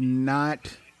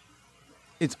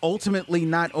it's ultimately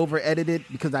not over edited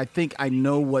because I think I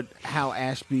know how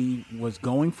Ashby was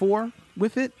going for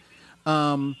with it.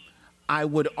 I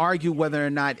would argue whether or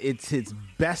not it's his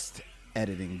best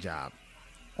editing job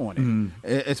on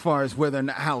it, as far as whether or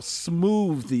not how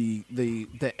smooth the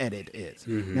edit is.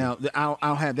 Mm-hmm. Now,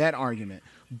 I'll have that argument,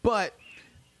 but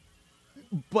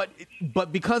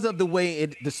because of the way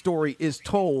the story is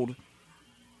told,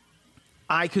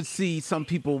 I could see some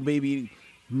people maybe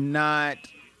not.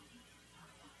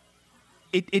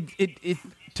 It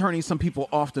turning some people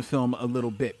off the film a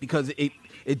little bit because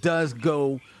it does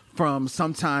go from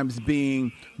sometimes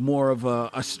being more of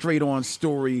a straight-on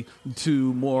story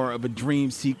to more of a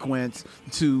dream sequence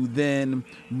to then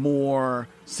more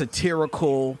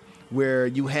satirical where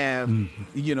you have,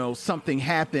 something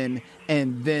happen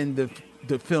and then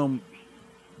the film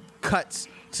cuts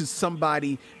to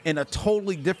somebody in a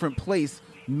totally different place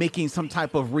making some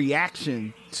type of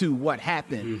reaction to what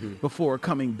happened before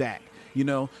coming back,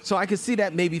 So I could see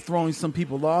that maybe throwing some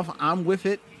people off. I'm with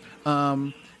it.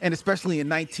 And especially in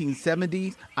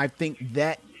 1970s, I think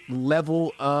that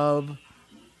level of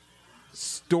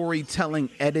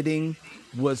storytelling editing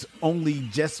was only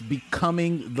just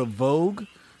becoming the vogue.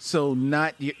 So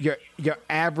not your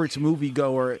average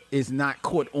moviegoer is not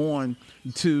caught on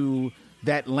to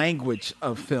that language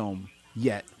of film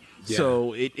yet. Yeah.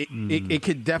 So it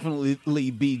could definitely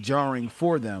be jarring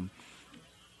for them.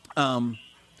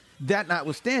 That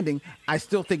notwithstanding, I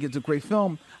still think it's a great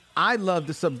film. I love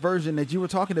the subversion that you were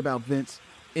talking about, Vince,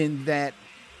 in that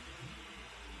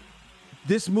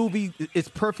this movie is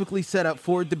perfectly set up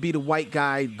for it to be the white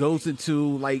guy goes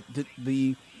into like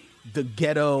the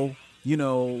ghetto,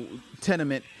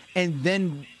 tenement, and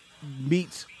then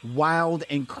meets wild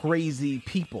and crazy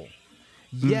people.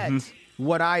 Yet,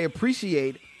 what I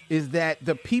appreciate is that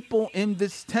the people in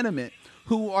this tenement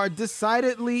who are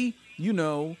decidedly,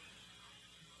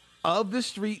 of the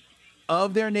street,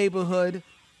 of their neighborhood,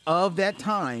 of that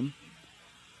time,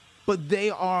 but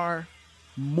they are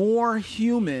more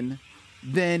human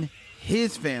than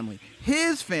his family.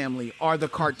 His family are the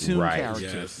cartoon characters.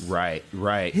 Yes.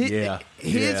 Right.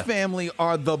 His family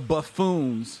are the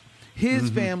buffoons.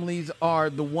 His families are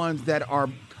the ones that are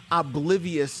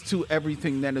oblivious to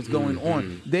everything that is going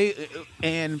on.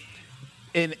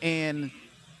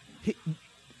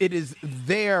 It is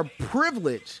their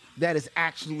privilege that is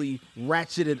actually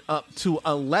ratcheted up to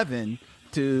 11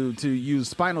 to use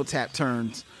Spinal Tap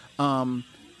terms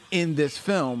in this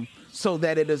film, so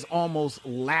that it is almost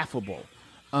laughable.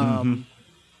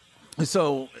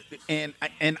 So, and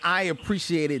I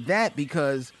appreciated that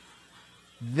because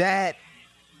that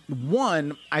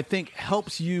one, I think,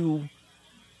 helps you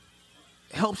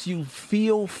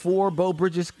feel for Beau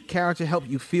Bridges' character, help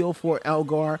you feel for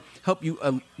Elgar, help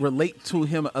you relate to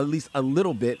him at least a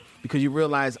little bit, because you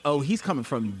realize, oh, he's coming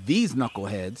from these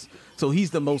knuckleheads, so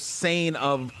he's the most sane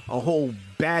of a whole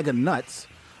bag of nuts.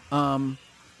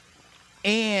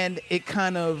 And it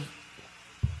kind of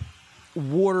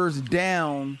waters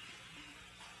down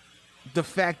the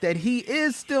fact that he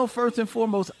is still first and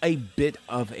foremost a bit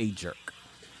of a jerk.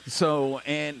 So,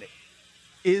 and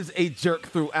is a jerk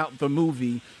throughout the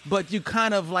movie, but you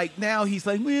kind of like, now he's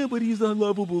like, man, but he's a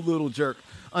lovable little jerk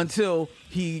until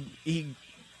he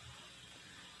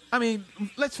I mean,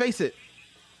 let's face it,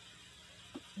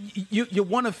 you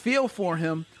want to feel for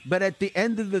him, but at the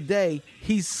end of the day,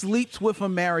 he sleeps with a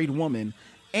married woman,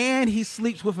 and he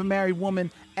sleeps with a married woman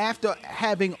after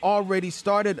having already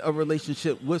started a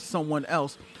relationship with someone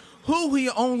else who he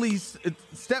only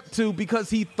stepped to because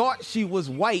he thought she was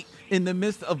white in the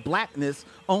midst of blackness,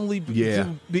 only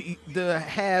to be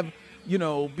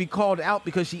called out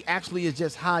because she actually is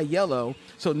just high yellow.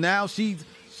 So now she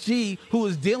who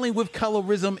is dealing with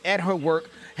colorism at her work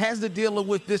has to deal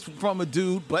with this from a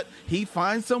dude, but he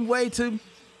finds some way to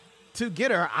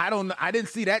get her. I didn't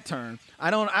see that turn. I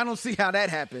don't see how that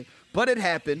happened, but it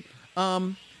happened.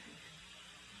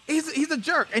 He's a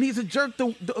jerk, and he's a jerk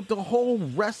the whole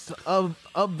rest of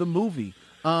the movie.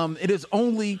 It is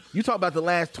only, you talk about the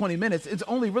last 20 minutes, it's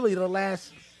only really the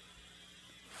last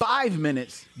 5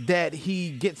 minutes that he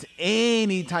gets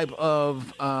any type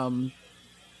of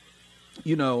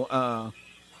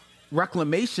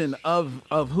reclamation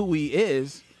of who he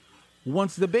is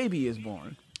once the baby is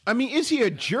born. I mean, is he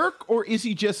a jerk or is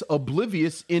he just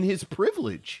oblivious in his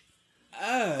privilege?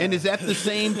 And is that the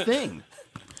same thing?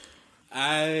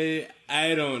 I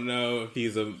don't know if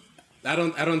he's I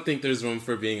don't think there's room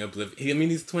for being oblivious. I mean,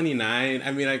 he's 29.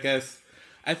 I mean, I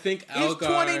think Elgar,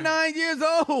 he's 29 years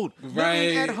old, right,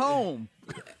 living at home.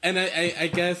 And I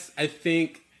guess I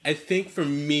think for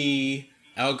me,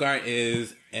 Elgar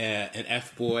is an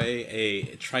F-boy,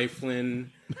 a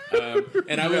trifling.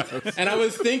 And I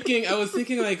was thinking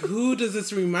like, who does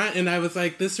this remind? And I was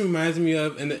like, this reminds me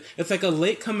of, and it's like a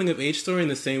late coming of age story in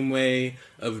the same way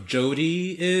of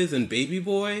Jodie is in Baby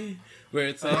Boy, where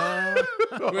it's like,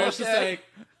 where it's just like,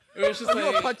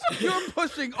 you're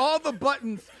pushing all the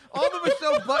buttons, all the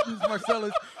Michelle buttons,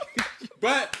 Marcellus.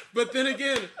 But then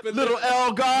again, little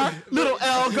Elgar.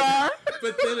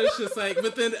 But then it's just like,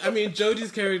 I mean,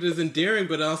 Jodie's character is endearing,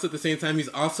 but also at the same time, he's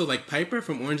also like Piper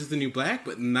from Orange is the New Black,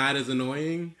 but not as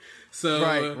annoying.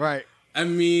 So, right. I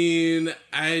mean,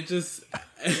 there's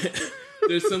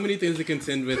so many things to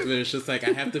contend with, where it's just like,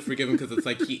 I have to forgive him because it's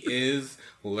like he is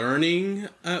learning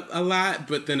a lot,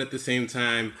 but then at the same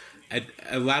time,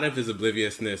 a lot of his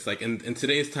obliviousness, like in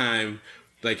today's time,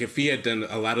 like if he had done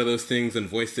a lot of those things and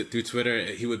voiced it through Twitter,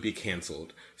 he would be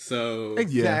canceled. So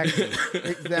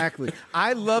exactly.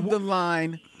 I love the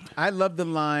line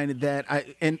that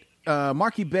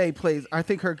Marky Bay plays. I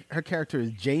think her character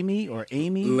is Jamie or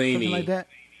Amy, something like that.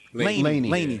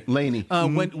 Lainey.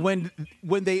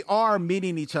 When they are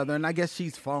meeting each other, and I guess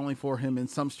she's falling for him in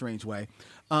some strange way.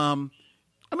 I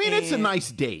mean, it's a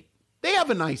nice date. They have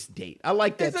a nice date. I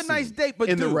like that. It's a nice date, but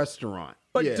in the restaurant.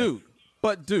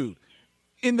 But dude,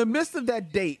 in the midst of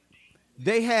that date,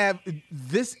 they have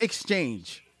this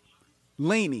exchange.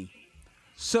 Lainey,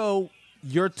 so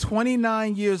you're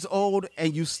 29 years old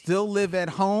and you still live at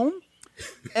home?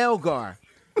 Elgar,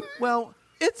 well,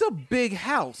 it's a big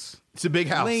house. It's a big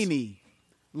house. Lainey,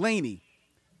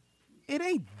 it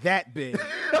ain't that big.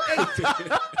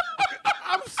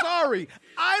 I'm sorry.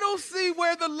 I don't see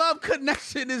where the love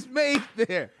connection is made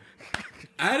there.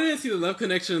 I didn't see the love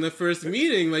connection in the first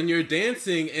meeting when you're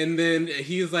dancing, and then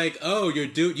he's like, "Oh,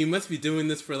 you must be doing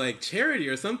this for like charity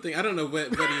or something." I don't know what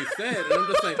he said, and I'm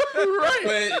just like,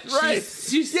 "Right."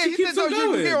 She keeps on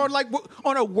going. You're here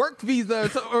on a work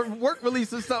visa or work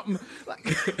release or something.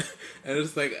 And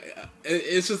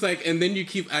it's just like, and then you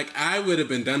keep like, I would have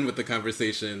been done with the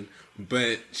conversation,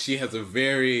 but she's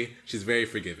very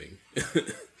forgiving.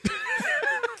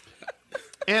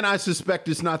 And I suspect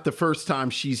it's not the first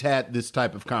time she's had this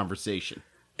type of conversation.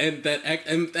 And that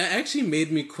actually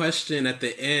made me question at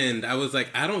the end. I was like,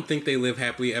 I don't think they live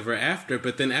happily ever after.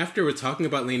 But then after we're talking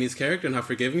about Lainey's character and how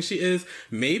forgiving she is,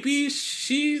 maybe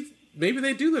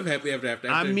they do live happily ever after.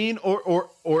 I mean, or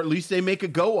at least they make a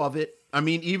go of it. I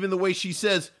mean, even the way she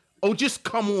says, "Oh, just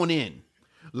come on in,"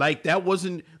 like that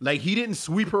wasn't like he didn't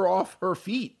sweep her off her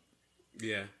feet.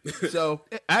 Yeah. So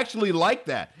actually, like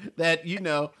that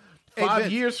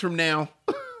 5 years from now,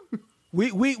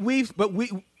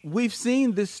 we've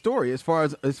seen this story as far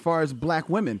as black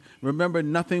women. Remember,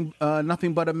 nothing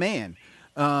but a man.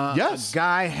 Yes, a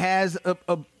guy has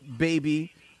a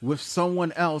baby with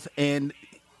someone else, and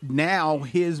now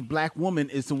his black woman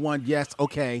is the one. Yes,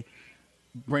 okay,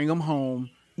 bring him home.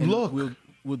 Look,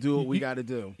 we'll do what we got to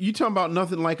do. You talking about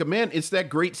nothing like a man? It's that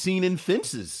great scene in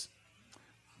Fences,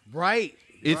 right?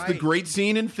 It's the great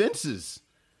scene in Fences.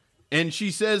 And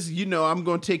she says, I'm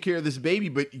going to take care of this baby,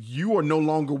 but you are no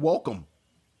longer welcome.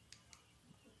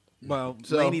 Well,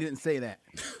 Lainey didn't say that.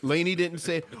 Lainey didn't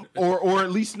say, or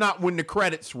at least not when the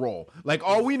credits roll. Like,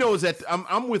 all we know is that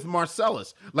I'm with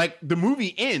Marcellus. Like, the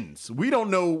movie ends. We don't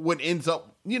know what ends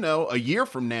up, a year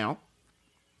from now.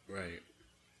 Right.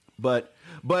 But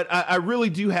I really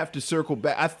do have to circle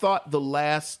back. I thought the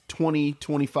last 20,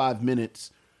 25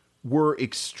 minutes were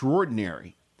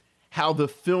extraordinary. How the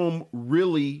film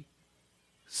really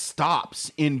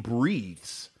stops and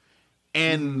breathes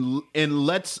and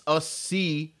lets us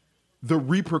see the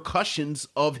repercussions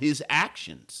of his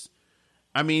actions.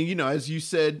 I mean, you know, as you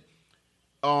said,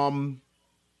 Diana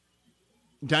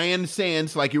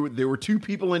Sands, like there were two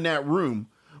people in that room,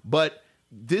 but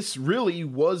this really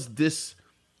was this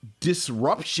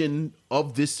disruption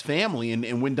of this family.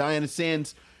 And when Diana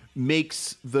Sands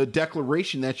makes the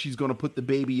declaration that she's going to put the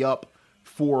baby up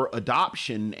for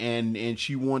adoption, and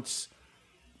she wants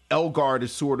Elgar to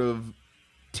sort of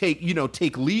take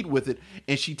lead with it,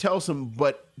 and she tells him,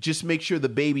 but just make sure the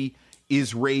baby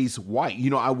is raised white. You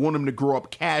know, I want him to grow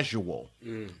up casual,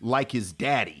 like his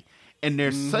daddy. And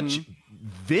there's such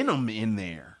venom in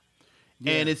there.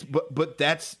 Yeah. And it's but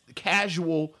that's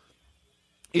casual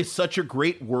is such a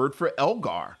great word for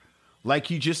Elgar. Like,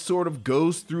 he just sort of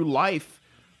goes through life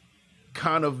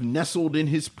kind of nestled in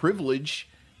his privilege,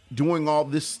 doing all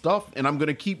this stuff. And I'm going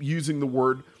to keep using the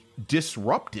word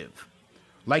disruptive.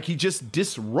 Like, he just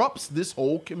disrupts this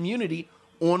whole community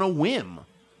on a whim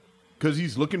because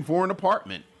he's looking for an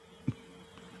apartment.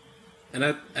 And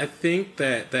I think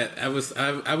that I was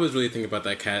really thinking about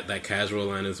that casual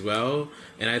line as well.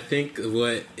 And I think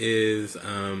what is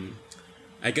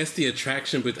I guess the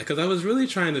attraction, because I was really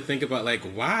trying to think about like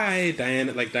why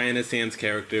Diana Sands'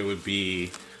 character would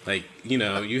be like, you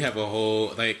know, you have a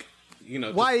whole like, you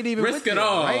know, why it even risk it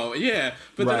all, right? Yeah.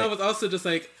 But Right. then I was also just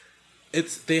like,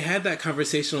 they had that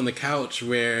conversation on the couch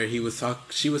where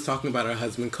she was talking about her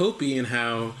husband Kopi and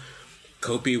how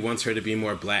Kopi wants her to be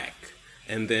more black.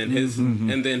 And then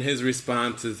his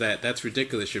response is that that's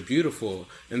ridiculous. You're beautiful.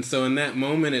 And so in that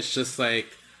moment, it's just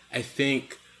like, I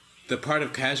think the part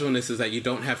of casualness is that you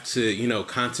don't have to, you know,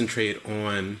 concentrate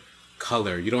on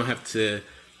color. You don't have to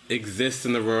exist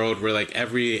in the world where like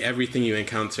everything you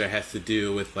encounter has to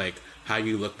do with like how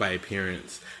you look by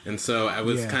appearance. And so I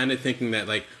was kind of thinking that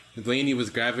like Laney was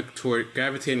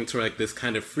gravitating toward like this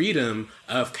kind of freedom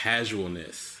of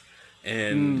casualness.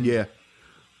 And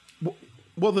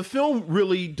Well, the film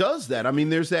really does that. I mean,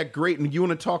 there's that great, and you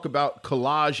want to talk about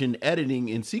collage and editing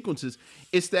and sequences.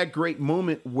 It's that great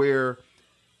moment where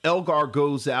Elgar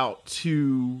goes out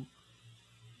to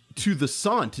the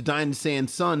son, to Diana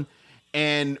Sands' son,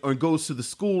 or goes to the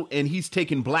school, and he's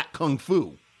taking black kung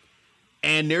fu.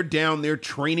 And they're down there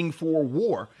training for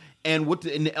war.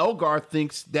 And Elgar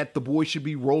thinks that the boy should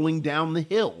be rolling down the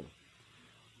hill.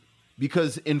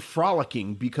 Because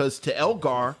to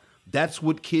Elgar, that's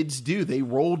what kids do. They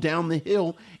roll down the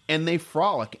hill and they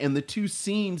frolic. And the two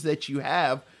scenes that you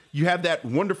have that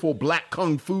wonderful black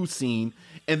kung fu scene,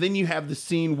 and then you have the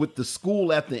scene with the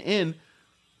school at the end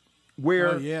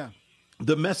where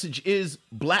the message is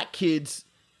black kids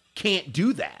can't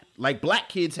do that. Like, black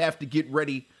kids have to get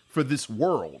ready for this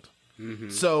world. Mm-hmm.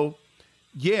 So,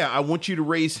 I want you to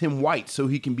raise him white so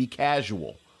he can be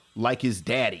casual, like his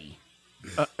daddy.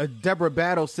 Deborah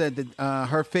Battle said that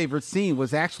her favorite scene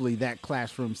was actually that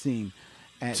classroom scene.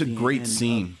 It's a great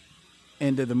scene.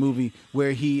 End of the movie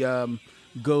where he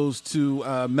goes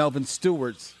to Melvin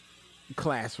Stewart's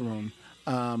classroom,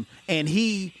 and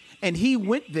he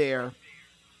went there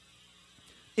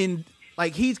in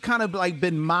like he's kind of like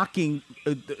been mocking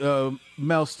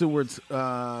Mel Stewart's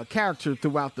character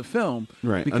throughout the film.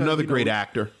 Right, because, another great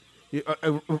actor.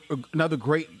 Another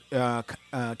great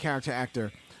character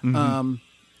actor. Mm-hmm.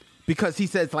 Because he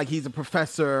says like he's a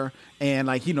professor and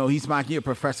like, you know, he's mocking a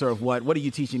professor of what are you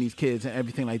teaching these kids and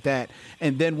everything like that.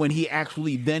 And then when he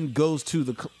actually then goes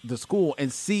to the school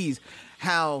and sees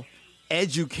how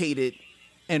educated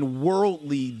and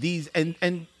worldly these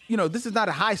and you know, this is not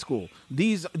a high school.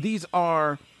 These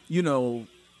are, you know,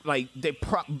 like they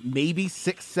maybe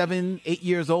 6, 7, 8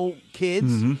 years old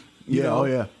kids. Mm-hmm. You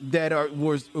know, that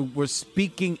were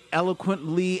speaking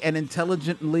eloquently and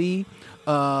intelligently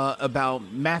about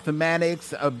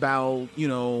mathematics, about, you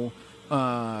know,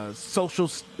 social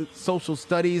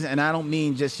studies, and I don't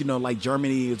mean just, you know, like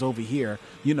Germany is over here.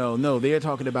 You know, no, they're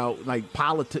talking about like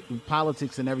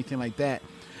politics and everything like that,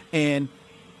 and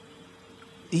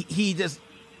he just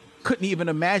couldn't even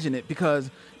imagine it because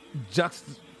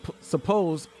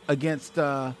juxtaposed against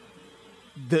the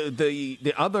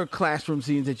other classroom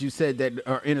scenes that you said that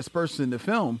are interspersed in the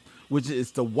film, which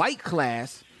is the white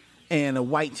class and a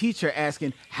white teacher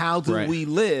asking, how do we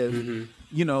live? Mm-hmm.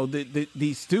 You know,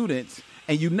 these students,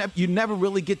 and you never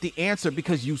really get the answer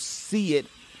because you see it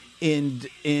in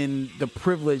the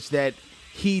privilege that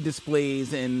he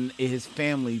displays and his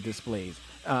family displays,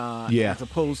 as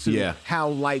opposed to how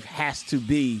life has to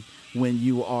be when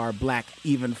you are black,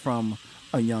 even from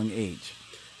a young age.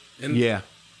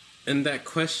 And that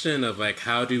question of like,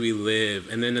 how do we live?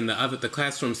 And then in the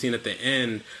classroom scene at the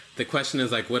end, the question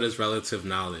is like, what is relative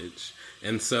knowledge?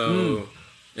 And so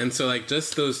And so, like,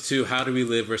 just those two, how do we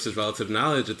live versus relative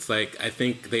knowledge, it's like, I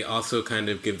think they also kind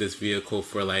of give this vehicle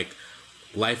for, like,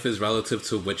 life is relative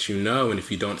to what you know, and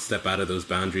if you don't step out of those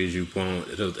boundaries, you won't.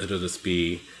 It'll just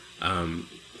be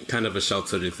kind of a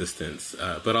sheltered existence.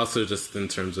 But also just in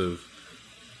terms of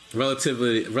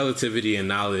relativity and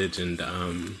knowledge, and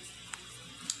I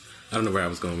don't know where I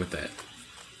was going with that.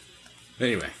 But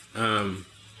anyway,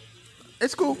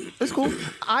 it's cool. It's cool.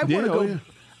 I want to go. Yeah.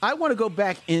 I want to go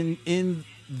back in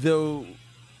the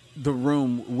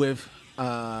room with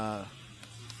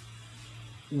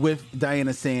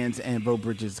Diana Sands and Beau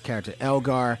Bridges' character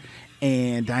Elgar,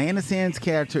 and Diana Sands'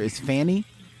 character is Fanny,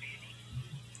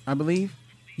 I believe.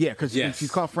 Yeah, because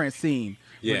she's called Francine.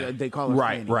 Yeah, they call her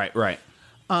Fanny. Right.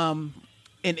 And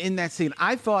in that scene,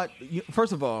 I thought,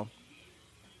 first of all,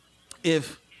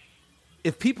 if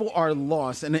people are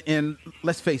lost, and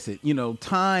let's face it,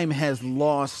 time has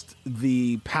lost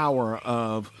the power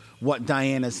of what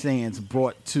Diana Sands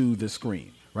brought to the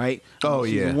screen. Right?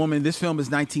 She's a woman. This film is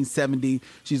 1970.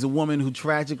 She's a woman who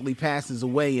tragically passes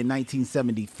away in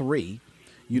 1973.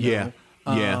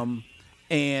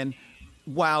 And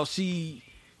while she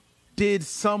did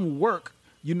some work,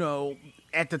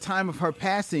 at the time of her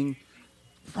passing,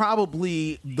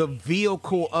 probably the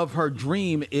vehicle of her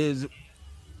dream is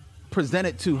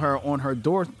presented to her on her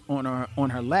door, on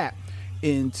her lap,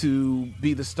 and to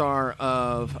be the star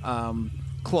of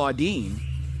Claudine.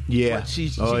 Yeah. But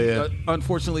she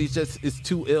unfortunately is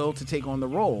too ill to take on the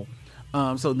role.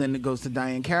 So then it goes to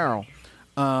Diahann Carroll.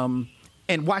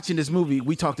 And watching this movie,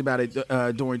 we talked about it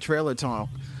during Trailer Talk,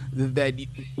 that,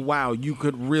 wow, you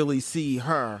could really see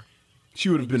her. She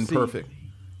would have been perfect.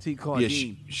 See Claudine.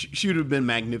 Yeah, she would have been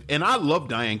magnificent. And I love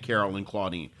Diahann Carroll and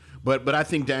Claudine. But I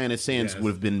think Diana Sands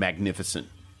would have been magnificent.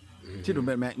 She would have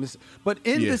been magnificent. But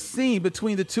in the scene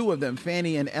between the two of them,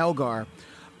 Fanny and Elgar,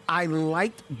 I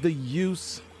liked the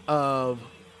use of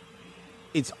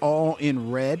it's all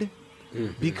in red,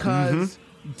 because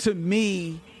to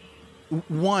me,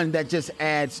 one, that just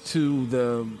adds to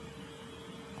the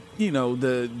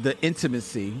the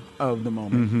intimacy of the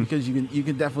moment, because you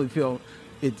can definitely feel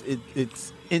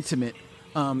it's intimate,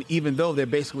 even though they're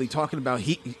basically talking about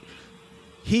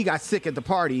he got sick at the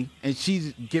party and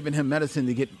she's giving him medicine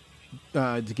to get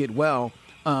well,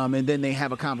 and then they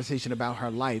have a conversation about her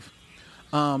life.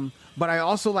 But I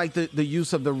also like the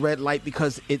use of the red light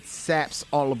because it saps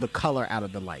all of the color out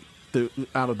of the light,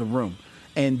 out of the room.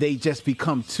 And they just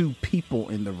become two people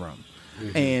in the room.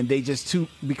 And they just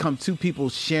become two people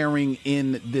sharing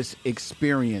in this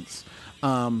experience.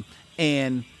 And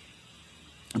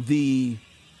the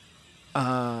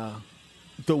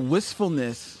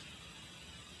wistfulness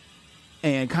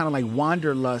and kind of like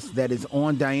wanderlust that is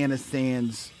on Diana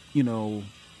Sands,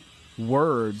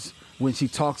 words when she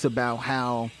talks about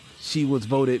how she was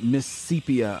voted Miss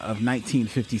Sepia of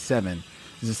 1957.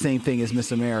 It's the same thing as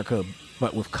Miss America,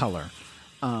 but with color.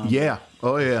 I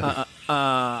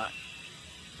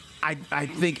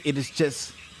think it is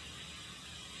just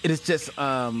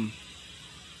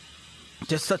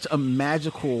such a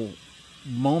magical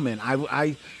moment.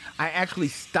 I actually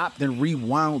stopped and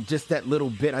rewound just that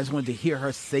little bit. I just wanted to hear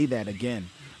her say that again.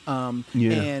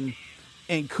 And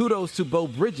kudos to Beau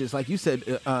Bridges, like you said,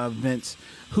 Vince,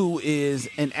 who is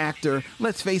an actor,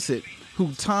 let's face it,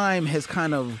 who time has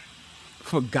kind of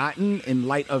forgotten in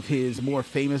light of his more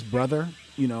famous brother,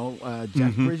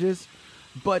 Jeff Bridges.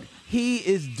 But he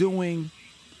is doing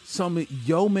some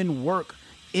yeoman work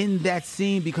in that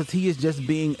scene because he is just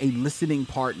being a listening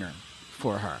partner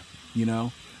for her, He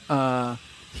knows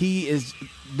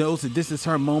that this is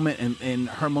her moment and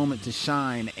her moment to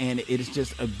shine, and it is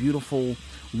just a beautiful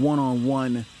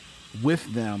one-on-one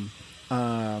with them.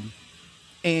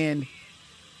 And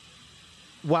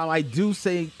while I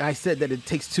said that it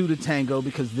takes two to tango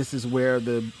because this is where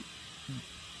the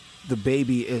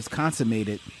baby is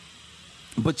consummated,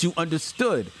 but you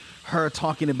understood her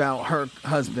talking about her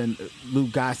husband, Lou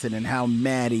Gossett, and how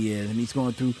mad he is, and he's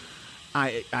going through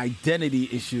identity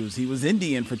issues. He was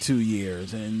Indian for 2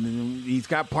 years, and he's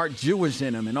got part Jewish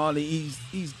in him, and all he's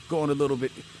going a little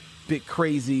bit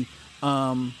crazy.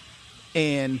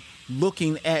 And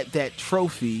looking at that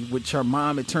trophy, which her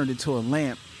mom had turned into a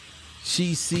lamp,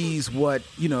 she sees what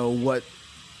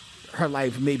her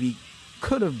life maybe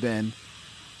could have been.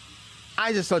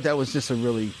 I just thought that was just a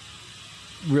really,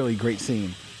 really great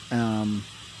scene.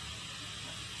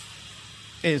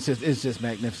 It's just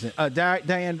magnificent.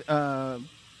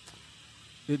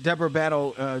 Deborah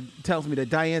Battle tells me that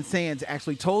Diane Sands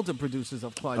actually told the producers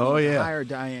of Claudine to hire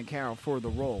Diahann Carroll for the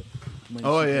role when she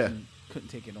couldn't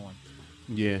take it on.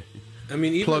 Yeah, I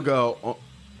mean, even, plug out.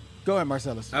 Go ahead,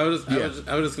 Marcellus. I was just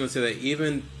going to say that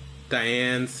even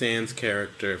Diane Sand's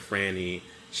character, Franny,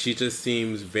 she just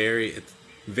seems very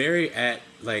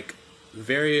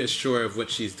assured of what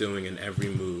she's doing in every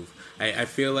move. I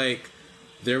feel like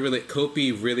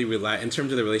Kopi really relied, in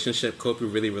terms of the relationship,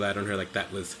 Kopi really relied on her. Like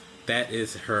that is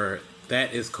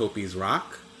Kopi's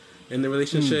rock in the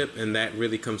relationship, and that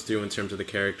really comes through in terms of the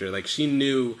character. Like she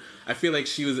knew, I feel like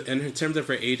she was, in terms of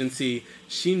her agency,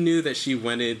 she knew that she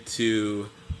wanted to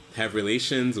have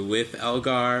relations with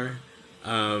Elgar,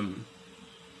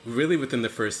 really within the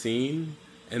first scene,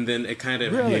 and then it kind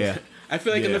of, I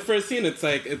feel like in the first scene, it's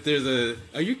like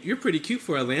you're pretty cute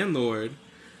for a landlord,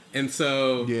 and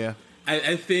so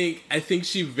I think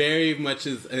she very much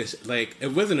is like,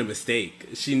 it wasn't a mistake.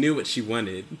 She knew what she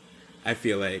wanted, I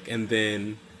feel like, and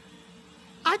then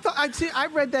I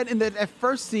read that in that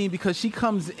first scene because she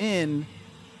comes in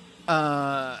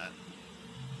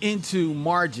into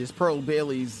Marge's, Pearl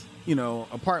Bailey's,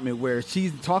 apartment where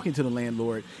she's talking to the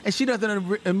landlord, and she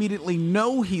doesn't immediately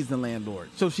know he's the landlord.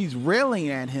 So she's railing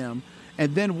at him,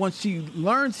 and then once she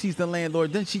learns he's the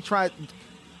landlord, then she tried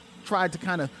to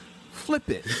kind of flip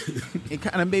it and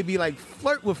kind of maybe like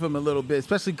flirt with him a little bit,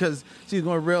 especially because she's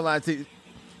going to realize that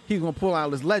he's going to pull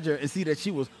out his ledger and see that she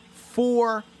was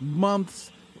 4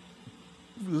 months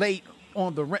late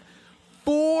on the rent.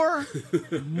 4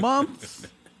 months.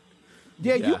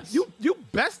 Yeah, yes. you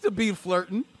best to be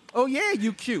flirting. Oh yeah,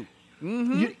 you cute.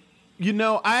 Mm-hmm.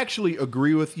 I actually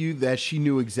agree with you that she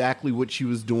knew exactly what she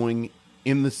was doing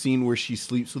in the scene where she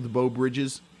sleeps with Beau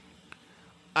Bridges.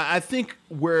 I think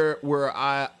where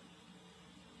I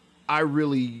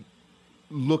really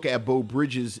look at Beau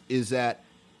Bridges is that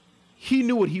he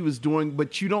knew what he was doing,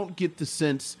 but you don't get the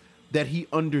sense that he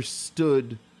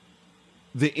understood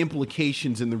the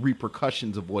implications and the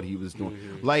repercussions of what he was doing.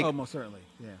 Mm-hmm. Like, almost certainly.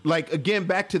 Yeah. Like, again,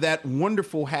 back to that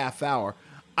wonderful half hour.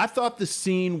 I thought the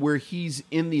scene where he's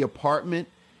in the apartment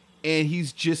and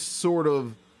he's just sort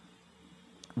of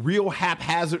real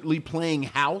haphazardly playing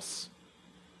house,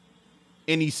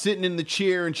 and he's sitting in the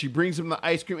chair and she brings him the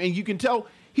ice cream, and you can tell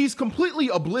he's completely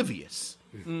oblivious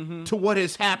to what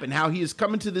has happened, how he has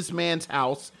come into this man's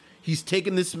house. He's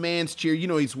taken this man's chair.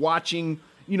 He's watching,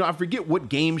 I forget what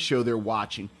game show they're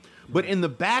watching, but in the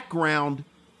background,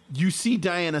 you see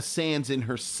Diana Sands and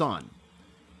her son.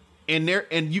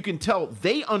 And you can tell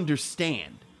they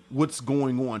understand what's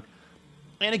going on.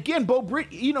 And again, Beau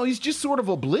Bridges, he's just sort of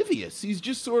oblivious. He's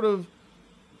just sort of,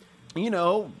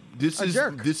 this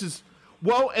is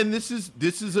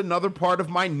another part of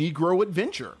my Negro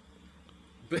adventure.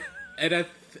 But and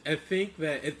I think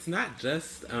that it's not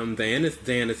just Diana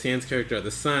Sands' character or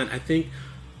the son. I think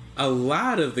a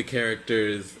lot of the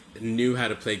characters knew how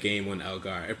to play game on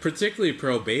Elgar, particularly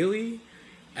Pearl Bailey.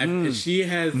 She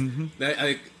has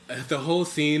the whole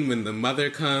scene when the mother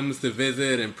comes to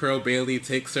visit and Pearl Bailey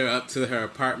takes her up to her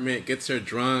apartment, gets her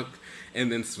drunk, and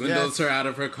then swindles her out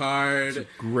of her card. It's a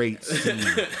great scene.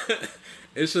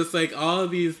 It's just like all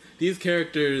of these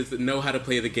characters know how to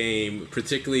play the game,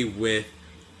 particularly with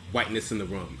whiteness in the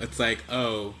room. It's like,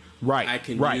 I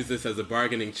can use this as a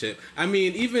bargaining chip. I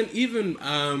mean, even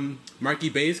Marky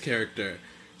Bay's character,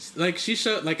 like she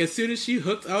showed, like as soon as she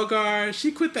hooked Elgar,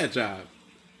 she quit that job.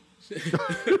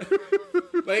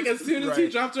 Like as soon as he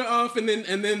dropped her off, and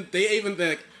then they even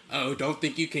like, don't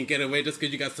think you can get away just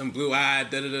because you got some blue eye,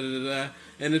 da da da da da.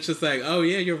 And it's just like, oh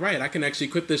yeah, you're right. I can actually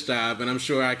quit this job, and I'm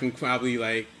sure I can probably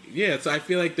So I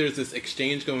feel like there's this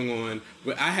exchange going on.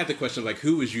 But I had the question of like,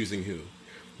 who is using who?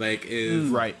 Like,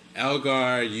 is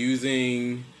Elgar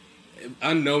using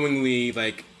unknowingly,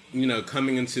 like,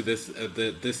 coming into this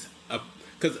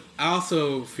because I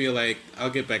also feel like, I'll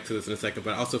get back to this in a second,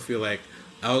 but I also feel like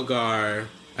Elgar,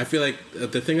 I feel like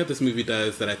the thing that this movie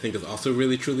does that I think is also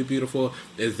really, truly beautiful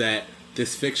is that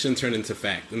this fiction turned into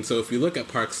fact. And so if you look at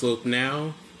Park Slope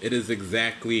now, it is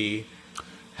exactly...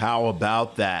 How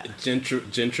about that?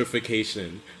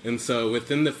 Gentrification. And so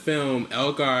within the film,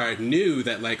 Elgar knew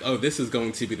that like, this is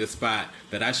going to be the spot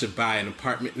that I should buy an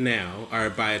apartment now or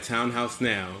buy a townhouse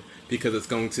now because it's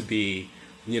going to be,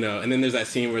 and then there's that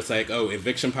scene where it's like,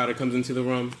 eviction powder comes into the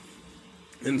room.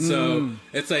 And so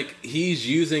it's like he's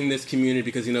using this community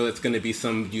because it's going to be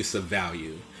some use of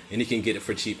value and he can get it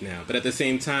for cheap now. But at the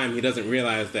same time, he doesn't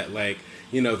realize that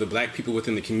the black people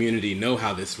within the community know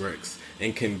how this works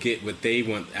and can get what they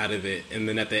want out of it. And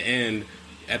then at the end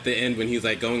when he's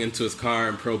like going into his car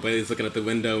and Pearl Bailey's looking at the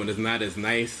window and is not as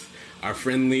nice or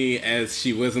friendly as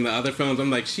she was in the other films,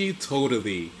 I'm like, she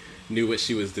totally knew what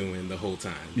she was doing the whole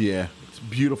time. Yeah, it's a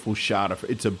beautiful shot of her.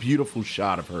 It's a beautiful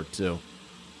shot of her too.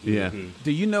 Yeah. Mm-hmm.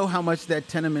 Do you know how much that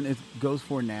tenement goes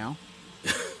for now?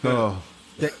 That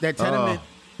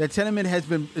tenement has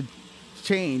been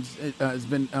changed. Has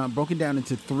been broken down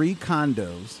into 3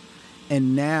 condos,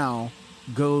 and now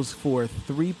goes for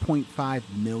 $3.5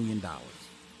 million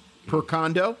per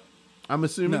condo. I'm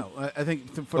assuming. No, I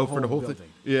think for the whole building. thing.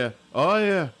 Yeah. Oh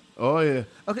yeah.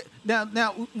 Okay.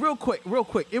 Now, real quick.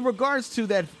 In regards to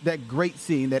that great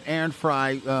scene that Aaron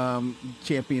Fry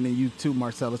championed, and you too,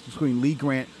 Marcellus, between Lee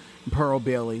Grant and Pearl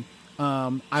Bailey.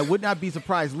 I would not be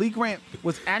surprised. Lee Grant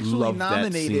was actually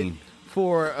nominated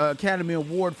for Academy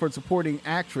Award for supporting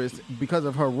actress because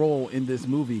of her role in this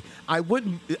movie. I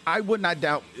would not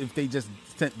doubt if they just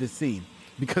sent this scene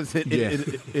because it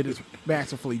is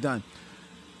masterfully done.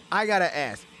 I gotta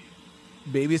ask.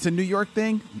 Maybe it's a New York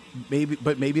thing, maybe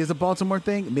it's a Baltimore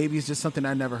thing, maybe it's just something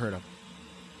I never heard of.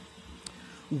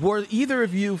 Were either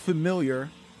of you familiar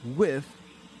with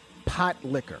pot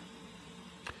liquor?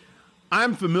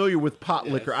 I'm familiar with pot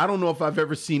liquor. I don't know if I've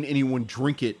ever seen anyone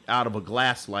drink it out of a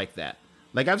glass like that.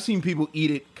 Like, I've seen people eat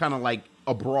it kind of like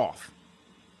a broth.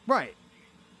 Right.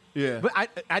 Yeah. But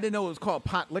I didn't know it was called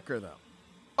pot liquor, though.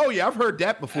 Oh, yeah, I've heard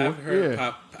that before.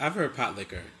 I've heard pot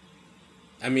liquor.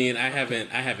 I mean, I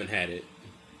haven't had it.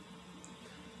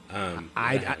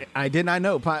 I did not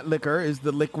know pot liquor is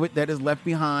the liquid that is left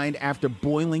behind after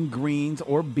boiling greens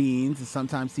or beans, and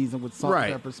sometimes seasoned with salt,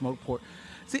 pepper, smoked pork.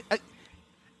 See,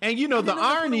 and you know the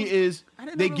irony is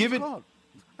they give it.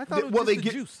 I thought it was just the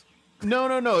juice.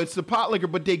 No. It's the pot liquor,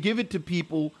 but they give it to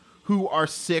people who are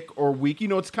sick or weak. You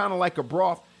know, it's kind of like a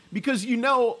broth because you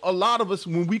know a lot of us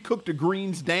when we cook the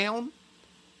greens down,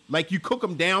 like you cook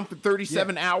them down for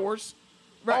 37 hours,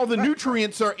 all the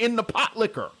nutrients are in the pot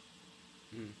liquor.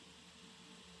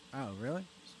 Oh, really?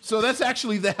 So that's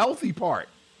actually the healthy part.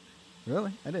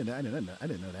 Really? I didn't know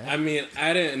that. I mean,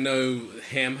 I didn't know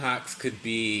ham hocks could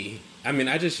be. I mean,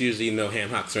 I just usually know ham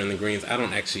hocks are in the greens. I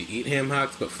don't actually eat ham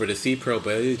hocks, but for the C Pro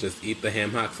Bailey, just eat the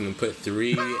ham hocks and then put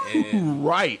 3 in.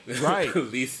 right.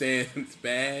 Lee Sands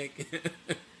bag.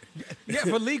 Yeah,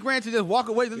 for Lee Grant to just walk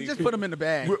away, just put them in the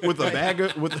bag. With a bag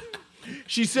of.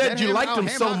 She said you liked him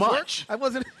so much. I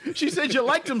wasn't. She said you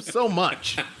liked him so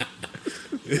much.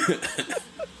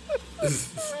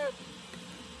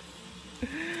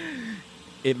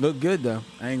 It looked good though.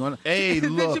 I ain't gonna. Hey,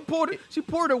 look. She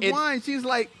poured a wine. She's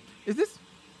like, "Is this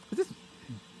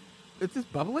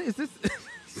bubbly? Is this?"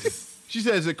 She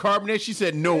said, "Is it carbonated?" She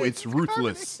said, "No, it's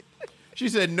ruthless." She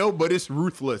said, "No, but it's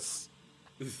ruthless."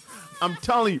 I'm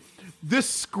telling you, this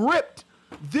script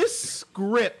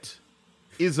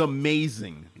is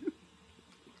amazing.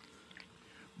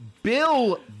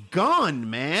 Bill Gunn,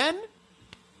 man.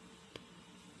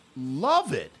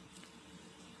 Love it.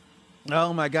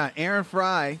 Oh my God. Aaron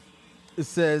Fry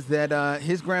says that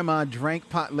his grandma drank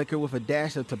pot liquor with a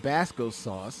dash of Tabasco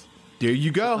sauce. There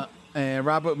you go. And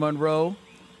Robert Monroe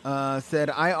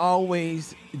said, I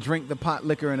always drink the pot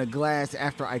liquor in a glass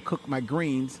after I cook my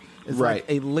greens. It's like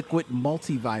a liquid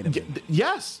multivitamin.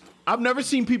 Yes. I've never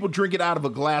seen people drink it out of a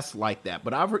glass like that,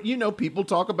 but I've heard, people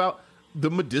talk about the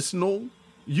medicinal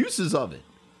uses of it.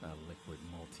 A liquid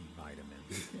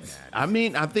multivitamin. I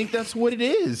mean, I think that's what it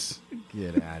is.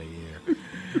 Get out of here.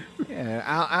 Yeah,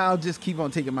 I'll just keep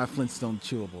on taking my Flintstone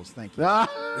chewables. Thank you.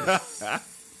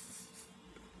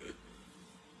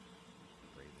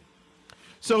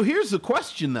 So here's the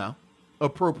question, though,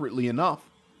 appropriately enough.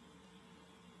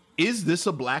 Is this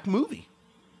a black movie?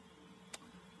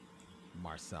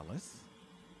 Marcellus?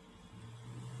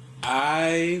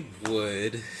 I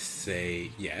would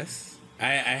say yes.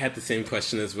 I had the same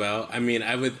question as well. I mean,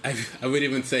 I would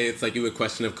even say it's like you would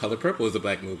question if Color Purple is a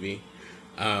black movie,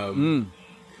 in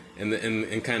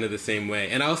kind of the same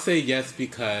way. And I'll say yes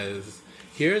because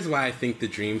here's why I think the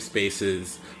dream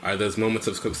spaces are those moments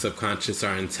of subconscious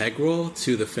are integral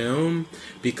to the film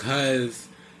because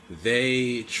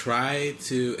they try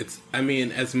to.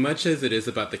 As much as it is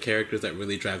about the characters that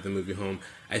really drive the movie home,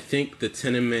 I think the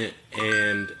tenement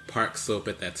and Park Slope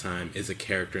at that time is a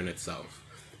character in itself.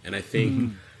 And I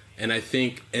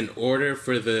think, in order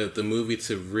for the movie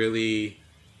to really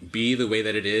be the way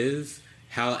that it is,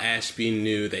 Hal Ashby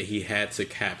knew that he had to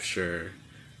capture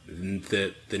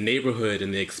the neighborhood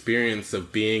and the experience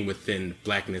of being within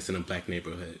blackness in a black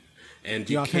neighborhood, and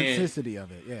the authenticity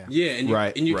of it,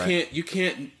 you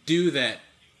can't do that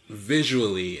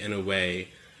visually in a way.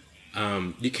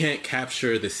 You can't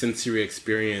capture the sensory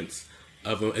experience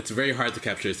of it's very hard to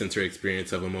capture the sensory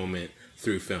experience of a moment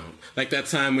through film. Like that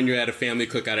time when you're at a family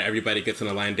cookout and everybody gets in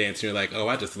a line dance and you're like, oh,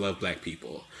 I just love black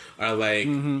people. Or like,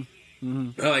 or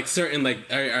like certain,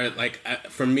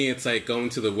 for me, it's like going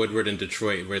to the Woodward in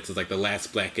Detroit where it's like the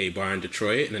last black gay bar in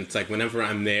Detroit. And it's like, whenever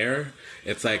I'm there,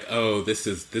 it's like, oh, this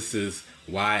is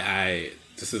why I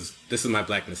this is my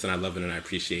blackness, and I love it and I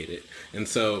appreciate it. And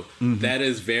so that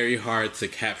is very hard to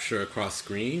capture across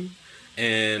screen,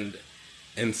 and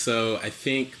so I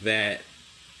think that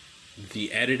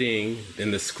the editing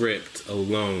and the script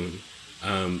alone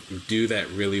do that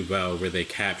really well, where they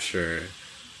capture.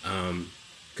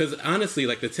 Because honestly,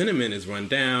 like, the tenement is run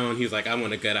down. He's like, I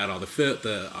want to gut out all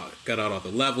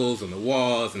the levels and the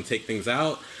walls and take things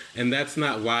out. And that's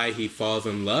not why he falls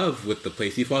in love with the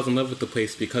place. He falls in love with the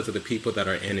place because of the people that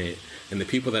are in it and the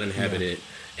people that inhabit it.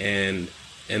 And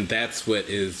that's what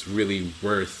is really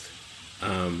worth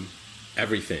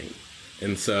everything.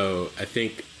 And so I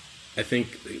think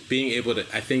being able to,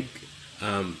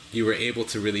 you were able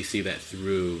to really see that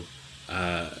through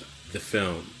the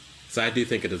film. So I do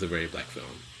think it is a very black film.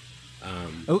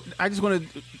 I just want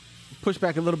to push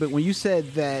back a little bit. When you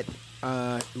said that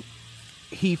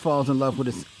he falls in love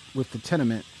with the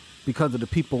tenement because of the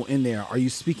people in there, are you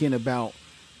speaking about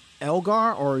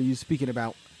Elgar or are you speaking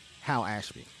about Hal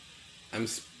Ashby? I'm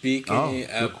speaking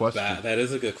about... That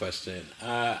is a good question.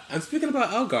 I'm speaking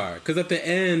about Elgar, because at the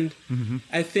end,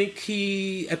 I think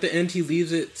he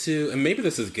leaves it to... And maybe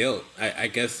this is guilt. I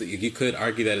guess you could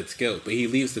argue that it's guilt, but he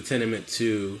leaves the tenement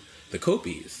to the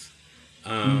Copis.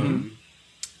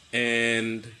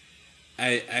 And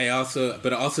I also...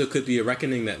 But it also could be a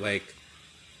reckoning that, like,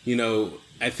 you know,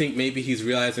 I think maybe he's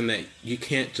realizing that you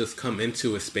can't just come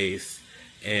into a space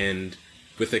and...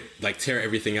 with it, like, tear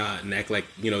everything out and act like,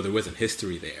 you know, there wasn't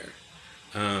history there.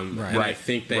 And I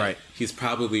think that he's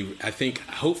probably,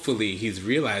 hopefully he's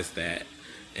realized that.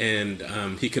 And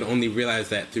he could only realize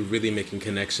that through really making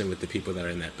connection with the people that are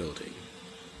in that building.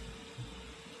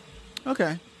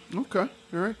 Okay. All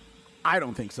right. I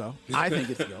don't think so. I think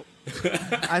it's guilt.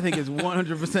 I think it's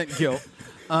 100% guilt.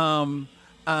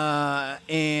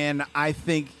 And I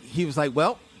think he was like,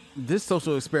 well, this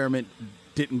social experiment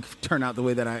didn't turn out the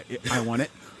way that I want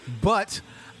it, but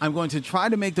I'm going to try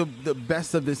to make the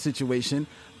best of this situation.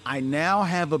 I now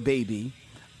have a baby,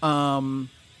 and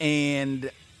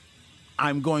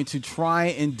I'm going to try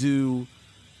and do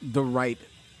the right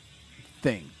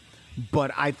thing.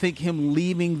 But I think him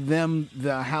leaving them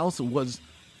the house was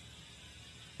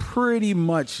pretty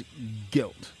much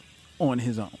guilt on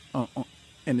his own.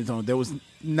 In his own, there was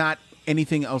not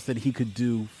anything else that he could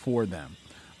do for them.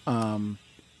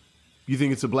 You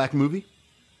think it's a black movie?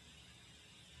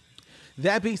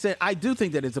 That being said, I do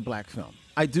think that it's a black film.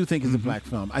 I do think it's a black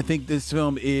film. I think this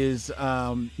film is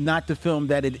not the film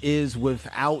that it is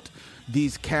without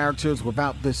these characters,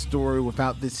 without this story,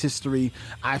 without this history.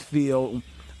 I feel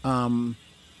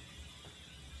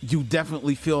you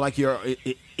definitely feel like you're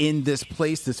in this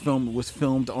place. This film was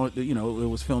filmed on, it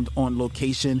was filmed on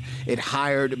location. It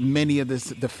hired many of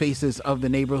the faces of the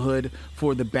neighborhood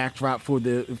for the backdrop, for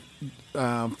the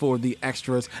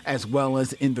extras, as well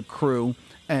as in the crew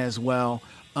as well.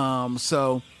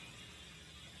 So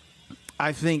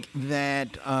I think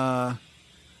that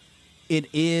it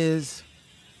is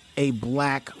a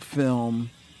black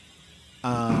film,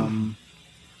 and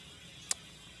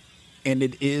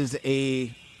it is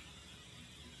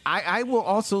I will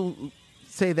also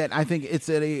say that I think it's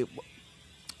a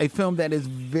film that is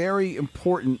very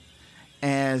important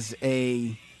as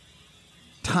a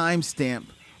timestamp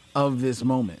of this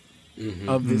moment,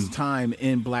 of this time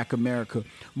in Black America,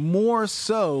 more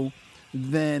so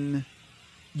than,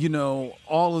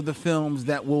 all of the films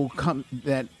that will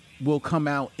come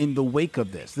out in the wake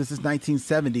of this. This is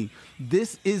 1970.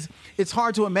 It's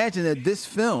hard to imagine that this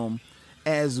film,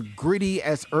 as gritty,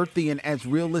 as earthy, and as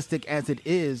realistic as it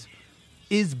is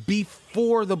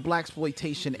before the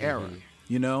blaxploitation era.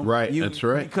 Right, that's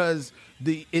right. Because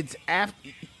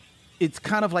it's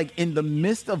kind of like in the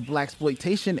midst of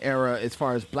blaxploitation era, as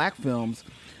far as black films,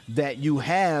 that you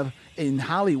have in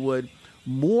Hollywood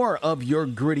more of your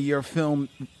grittier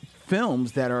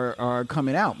films that are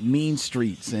coming out. Mean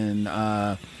Streets and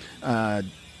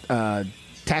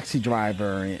Taxi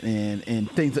Driver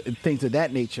and things of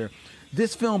that nature.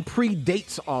 This film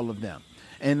predates all of them.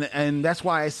 And that's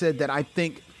why I said that I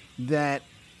think that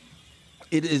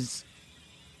it is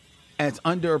as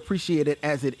underappreciated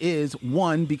as it is,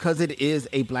 one, because it is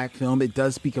a black film. It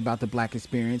does speak about the black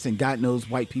experience, and God knows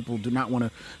white people do not want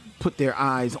to put their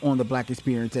eyes on the black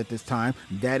experience at this time.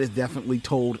 That is definitely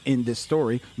told in this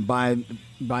story by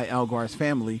Elgar's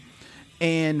family.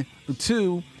 And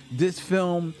two, this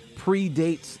film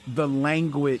predates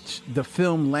the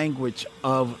film language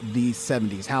of the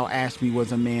 70s. Hal Ashby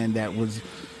was a man that was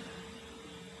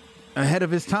ahead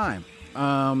of his time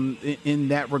in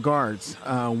that regards.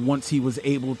 Once he was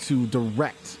able to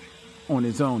direct on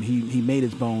his own, he made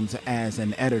his bones as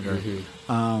an editor.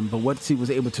 But once he was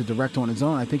able to direct on his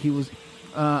own, I think he was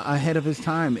ahead of his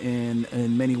time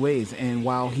in many ways. And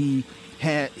while he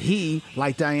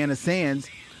like Diana Sands,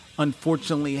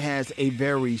 unfortunately has a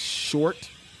very short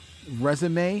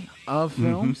resume of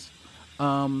films.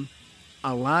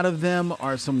 A lot of them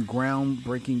are some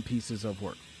groundbreaking pieces of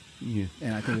work. Yeah.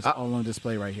 And I think it's all on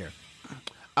display right here.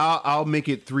 I'll make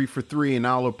it 3 for 3, and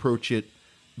I'll approach it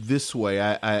this way.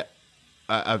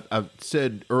 I've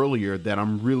said earlier that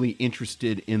I'm really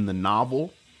interested in the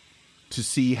novel to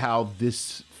see how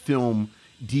this film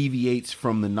deviates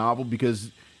from the novel,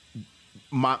 because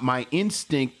my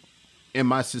instinct and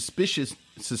my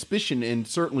suspicion, and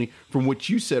certainly from what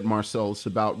you said, Marcellus,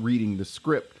 about reading the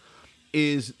script,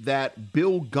 is that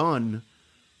Bill Gunn,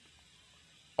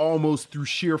 almost through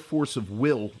sheer force of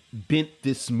will, bent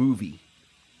this movie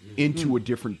into a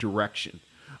different direction.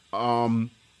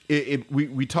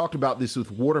 We talked about this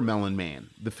with Watermelon Man,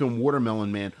 the film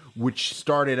Watermelon Man, which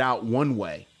started out one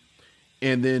way,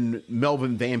 and then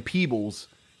Melvin Van Peebles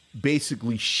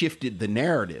basically shifted the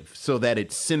narrative so that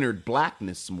it centered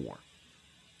blackness more.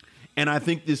 And I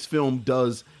think this film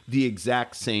does the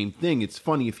exact same thing. It's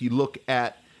funny, if you look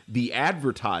at the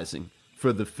advertising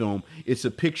for the film, it's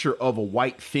a picture of a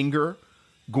white finger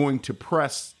going to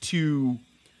press two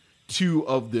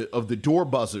of the door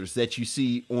buzzers that you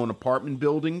see on apartment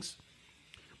buildings,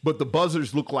 but the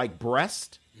buzzers look like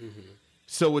breast.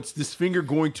 So it's this finger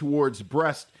going towards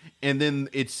breast, and then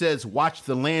it says, "Watch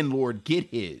the landlord get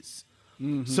his."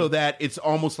 So that it's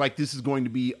almost like this is going to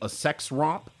be a sex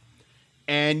romp.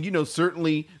 And,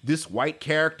 certainly this white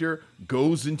character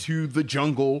goes into the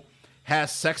jungle,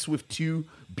 has sex with 2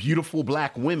 beautiful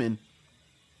black women.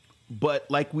 But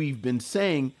like we've been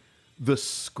saying, the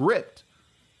script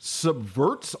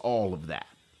subverts all of that.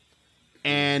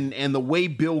 And the way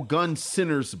Bill Gunn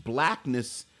centers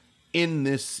blackness in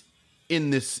this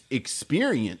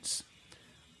experience,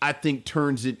 I think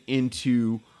turns it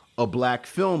into a black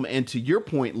film. And to your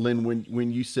point, Lynn,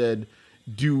 when you said,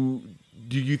 do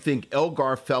you think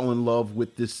Elgar fell in love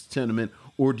with this sentiment,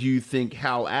 or do you think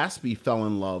Hal Aspie fell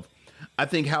in love? I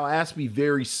think Hal Aspie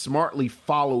very smartly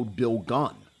followed Bill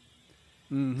Gunn.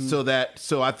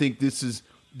 So I think this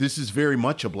is very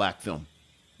much a black film.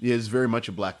 It is very much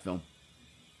a black film.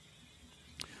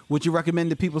 Would you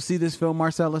recommend that people see this film,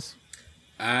 Marcellus?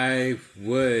 I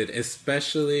would,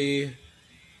 especially,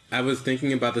 I was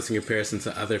thinking about this in comparison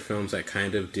to other films that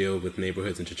kind of deal with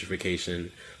neighborhoods and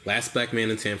gentrification. Last Black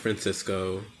Man in San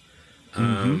Francisco,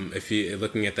 if you're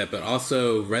looking at that, but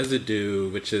also Residue,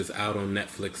 which is out on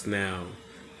Netflix now,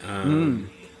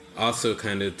 also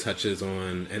kind of touches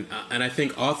on, and I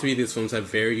think all 3 of these films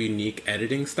have very unique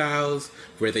editing styles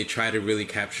where they try to really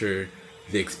capture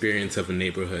the experience of a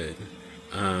neighborhood.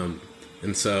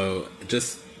 And so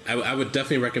I would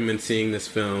definitely recommend seeing this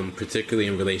film, particularly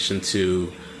in relation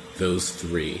to those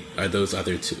 3, or those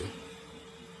other 2.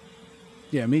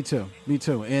 Yeah, me too.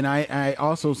 And I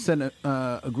also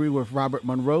agree with Robert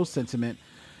Monroe's sentiment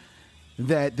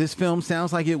that this film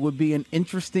sounds like it would be an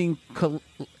interesting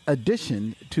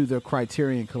addition to the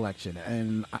Criterion Collection.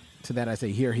 And to that I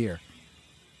say, here.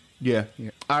 Yeah,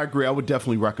 I agree. I would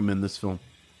definitely recommend this film.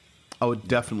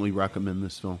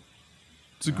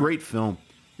 It's a great film.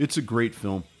 And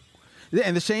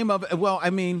the shame of, I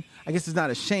guess it's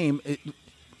not a shame.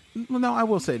 No, I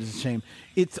will say it's a shame.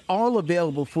 It's all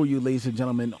available for you, ladies and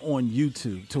gentlemen, on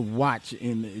YouTube to watch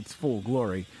in its full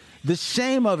glory. The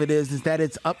shame of it is that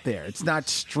it's up there. It's not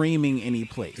streaming any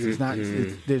place. It's not.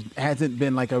 There hasn't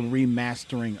been like a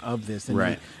remastering of this and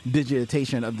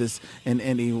digitization of this in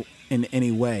any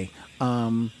way.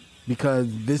 Because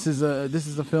this is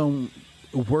a film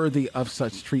worthy of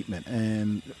such treatment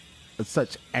and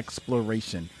such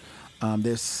exploration.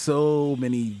 There's so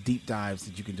many deep dives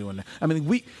that you can do in there. I mean,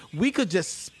 we could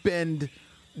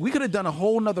have done a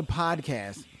whole nother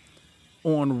podcast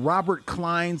on Robert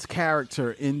Klein's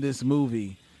character in this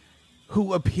movie,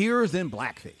 who appears in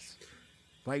blackface.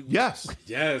 Like, yes,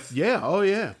 yeah, oh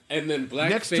yeah, and then blackface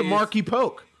next to Marky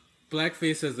Poke.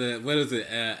 Blackface as a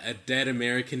dead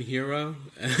American hero.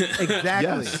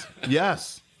 Exactly.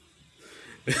 Yes.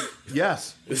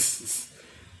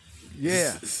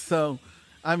 Yeah. So,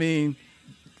 I mean,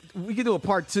 we could do a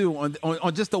part 2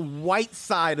 on just the white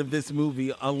side of this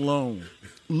movie alone.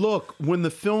 Look, when the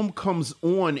film comes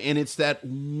on and it's that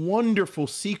wonderful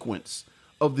sequence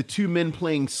of the 2 men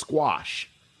playing squash,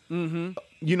 the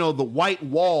white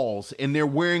walls, and they're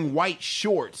wearing white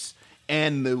shorts,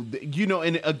 and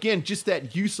and again, just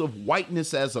that use of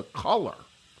whiteness as a color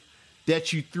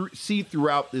that you see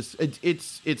throughout this,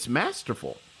 it's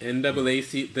masterful.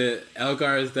 NAACP, the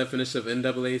Elgar's definition of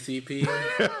NAACP.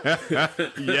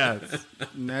 Yes.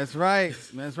 That's right.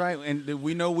 That's right. And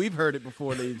we know we've heard it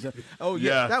before, ladies and gentlemen. Oh,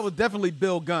 yeah. Yes. That was definitely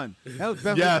Bill Gunn. That was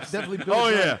definitely Bill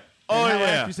Oh, Gunn. yeah. Oh, And Hal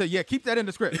yeah. Ashby said, yeah, keep that in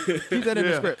the script. Keep that in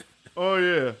the script. Oh,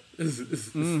 yeah.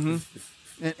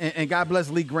 And God bless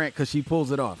Lee Grant because she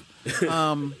pulls it off.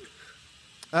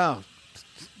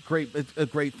 Great. It's a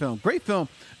great film. Great film.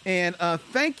 And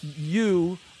thank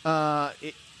you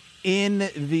in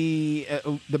the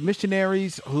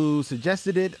missionaries who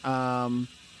suggested it.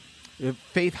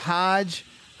 Faith Hodge,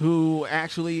 who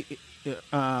actually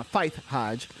Faith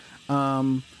Hodge,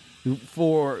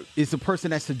 is the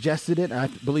person that suggested it. I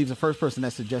believe the first person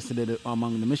that suggested it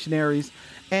among the missionaries.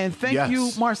 And thank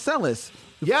you, Marcellus,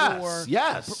 for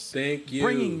Thank you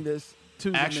bringing this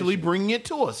to actually bringing it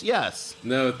to us. Yes.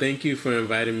 No, thank you for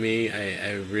inviting me.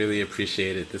 I really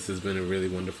appreciate it. This has been a really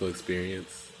wonderful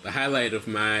experience. The highlight of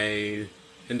my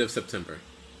end of September.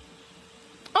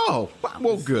 Oh,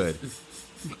 well, good.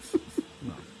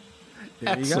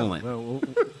 There Excellent. You go. Well,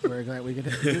 we're glad we can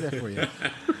do that for you.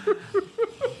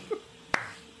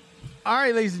 All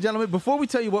right, ladies and gentlemen, before we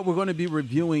tell you what we're going to be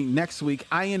reviewing next week,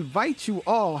 I invite you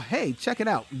all, hey, check it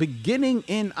out. Beginning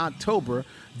in October,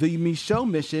 the Micheaux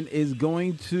Mission is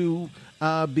going to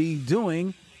be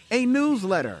doing a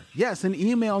newsletter. Yes, an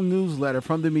email newsletter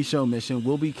from the Micheaux Mission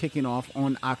will be kicking off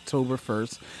on October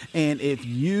 1st. And if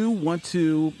you want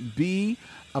to be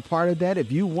a part of that,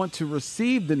 if you want to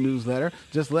receive the newsletter,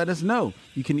 just let us know.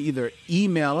 You can either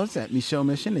email us at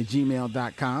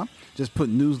micheauxmission@gmail.com. Just put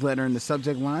newsletter in the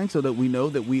subject line so that we know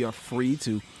that we are free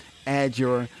to add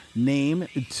your name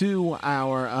to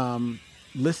our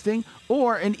listing.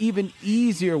 Or an even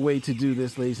easier way to do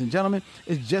this, ladies and gentlemen,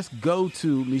 is just go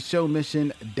to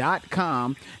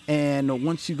micheauxmission.com. And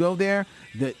once you go there,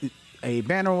 a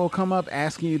banner will come up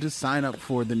asking you to sign up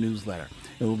for the newsletter.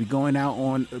 It will be going out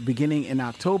on beginning in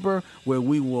October, where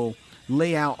we will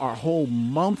lay out our whole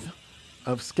month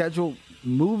of scheduled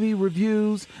movie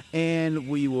reviews, and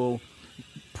we will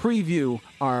preview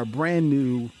our brand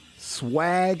new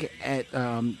swag at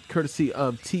courtesy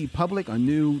of T Public, a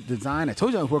new design. I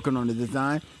told you I was working on the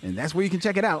design, and that's where you can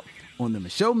check it out on the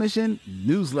Micheaux Mission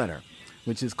newsletter,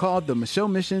 which is called the Micheaux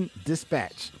Mission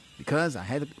Dispatch, because I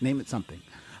had to name it something.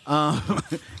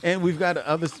 And we've got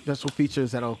other special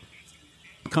features that'll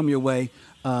come your way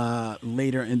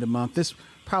later in the month. This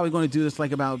probably going to do this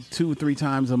like about 2 or 3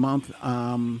 times a month,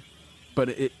 but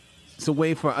it's a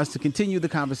way for us to continue the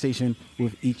conversation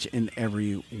with each and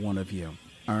every one of you.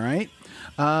 All right.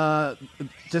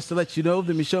 Just to let you know,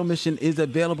 the Micheaux Mission is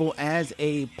available as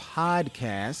a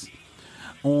podcast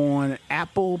on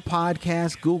Apple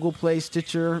Podcasts, Google Play,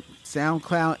 Stitcher,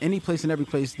 SoundCloud, any place and every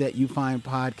place that you find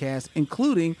podcasts,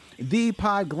 including the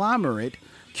Podglomerate,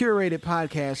 curated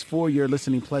podcast for your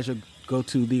listening pleasure. Go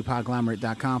to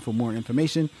thepodglomerate.com for more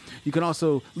information. You can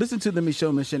also listen to the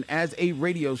Micheaux Mission as a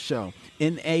radio show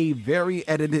in a very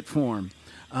edited form.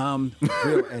 Real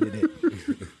edited.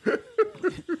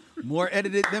 More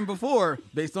edited than before,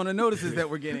 based on the notices that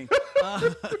we're getting.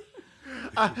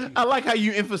 I like how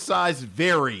you emphasize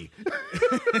very.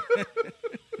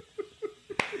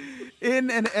 In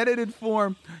an edited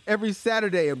form every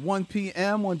Saturday at 1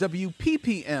 p.m. on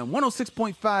WPPM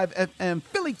 106.5 FM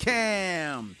Philly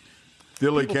Cam.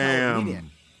 Philly People Power Media,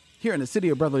 Cam. here in the city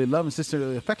of brotherly love and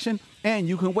sisterly affection. And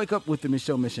you can wake up with the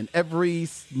Micheaux Mission every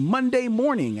Monday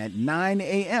morning at 9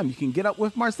 a.m. You can get up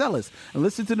with Marcellus and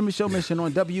listen to the Micheaux Mission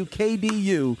on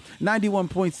WKDU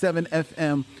 91.7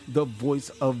 FM, the voice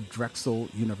of Drexel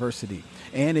University.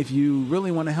 And if you really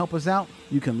want to help us out,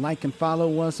 you can like and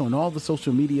follow us on all the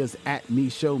social medias at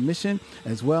Micheaux Mission,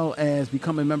 as well as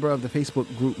become a member of the Facebook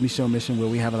group Micheaux Mission, where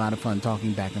we have a lot of fun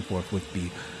talking back and forth with the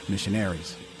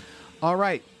missionaries. All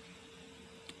right.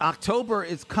 October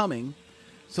is coming,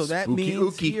 so that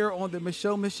means here on the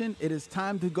Micheaux Mission, it is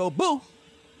time to go boo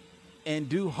and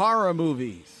do horror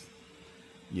movies.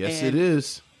 Yes, it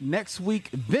is. Next week,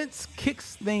 Vince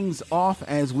kicks things off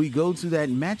as we go to that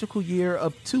magical year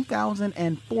of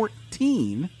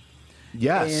 2014.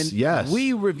 Yes, and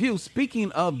we review,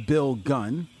 speaking of Bill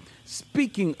Gunn,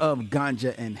 speaking of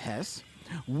Ganja and Hess,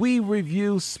 we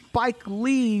review Spike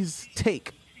Lee's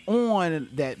take on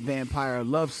that vampire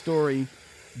love story,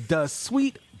 The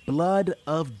Sweet Blood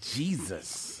of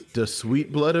Jesus. The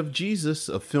Sweet Blood of Jesus,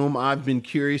 a film I've been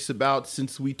curious about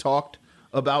since we talked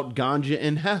about Ganja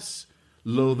and Hess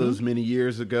those many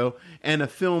years ago, and a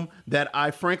film that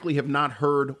I frankly have not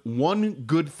heard one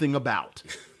good thing about.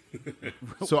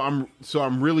 So I'm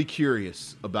really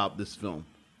curious about this film.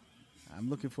 I'm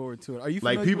looking forward to it. Are you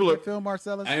Like, familiar people with are- that film,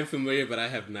 Marcellus? I am familiar, but I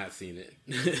have not seen it.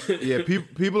 Yeah,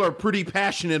 people are pretty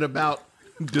passionate about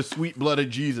the sweet blood of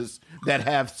Jesus that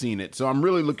have seen it. So I'm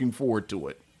really looking forward to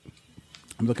it.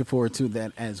 I'm looking forward to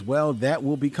that as well. That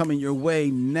will be coming your way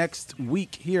next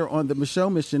week here on the Michelle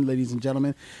Mission, ladies and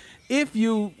gentlemen. If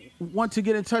you want to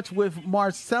get in touch with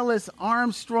Marcellus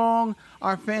Armstrong,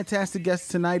 our fantastic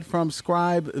guest tonight from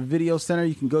Scribe Video Center,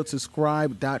 you can go to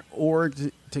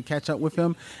scribe.org to catch up with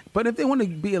him. But if they want to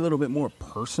be a little bit more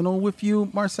personal with you,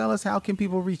 Marcellus, how can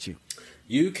people reach you?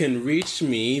 You can reach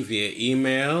me via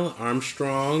email,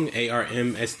 Armstrong,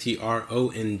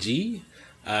 ARMSTRONG,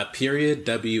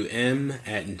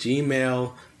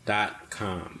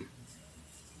 @WM@gmail.com.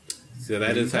 So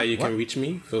that is how you can reach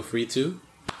me. Feel free to.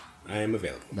 I am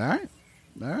available.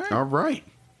 All right.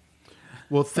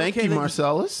 Well, thank you,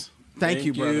 Marcellus. Thank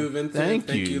you, brother. Vincent.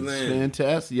 Thank you, you. Lynn.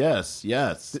 Fantastic. Yes.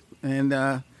 And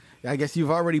I guess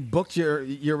you've already booked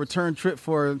your return trip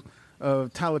for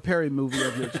a Tyler Perry movie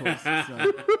of your choice.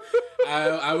 So.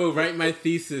 I will write my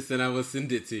thesis and I will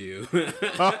send it to you.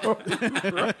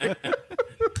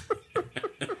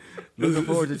 Looking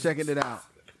forward to checking it out.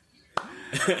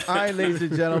 All right, ladies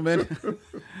and gentlemen.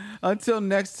 Until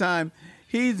next time,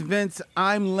 he's Vince,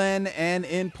 I'm Len, and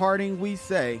in parting we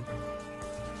say...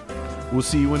 We'll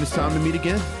see you when it's time to meet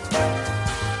again.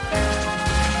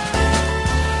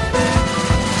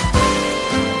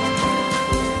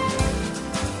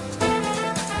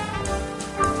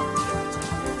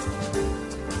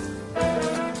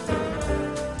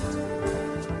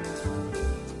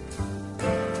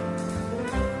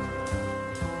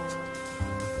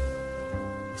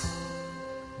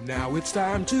 Now it's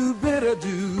time to bid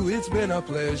adieu. It's been a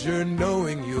pleasure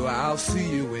knowing you. I'll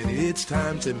see you when it's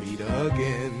time to meet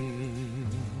again.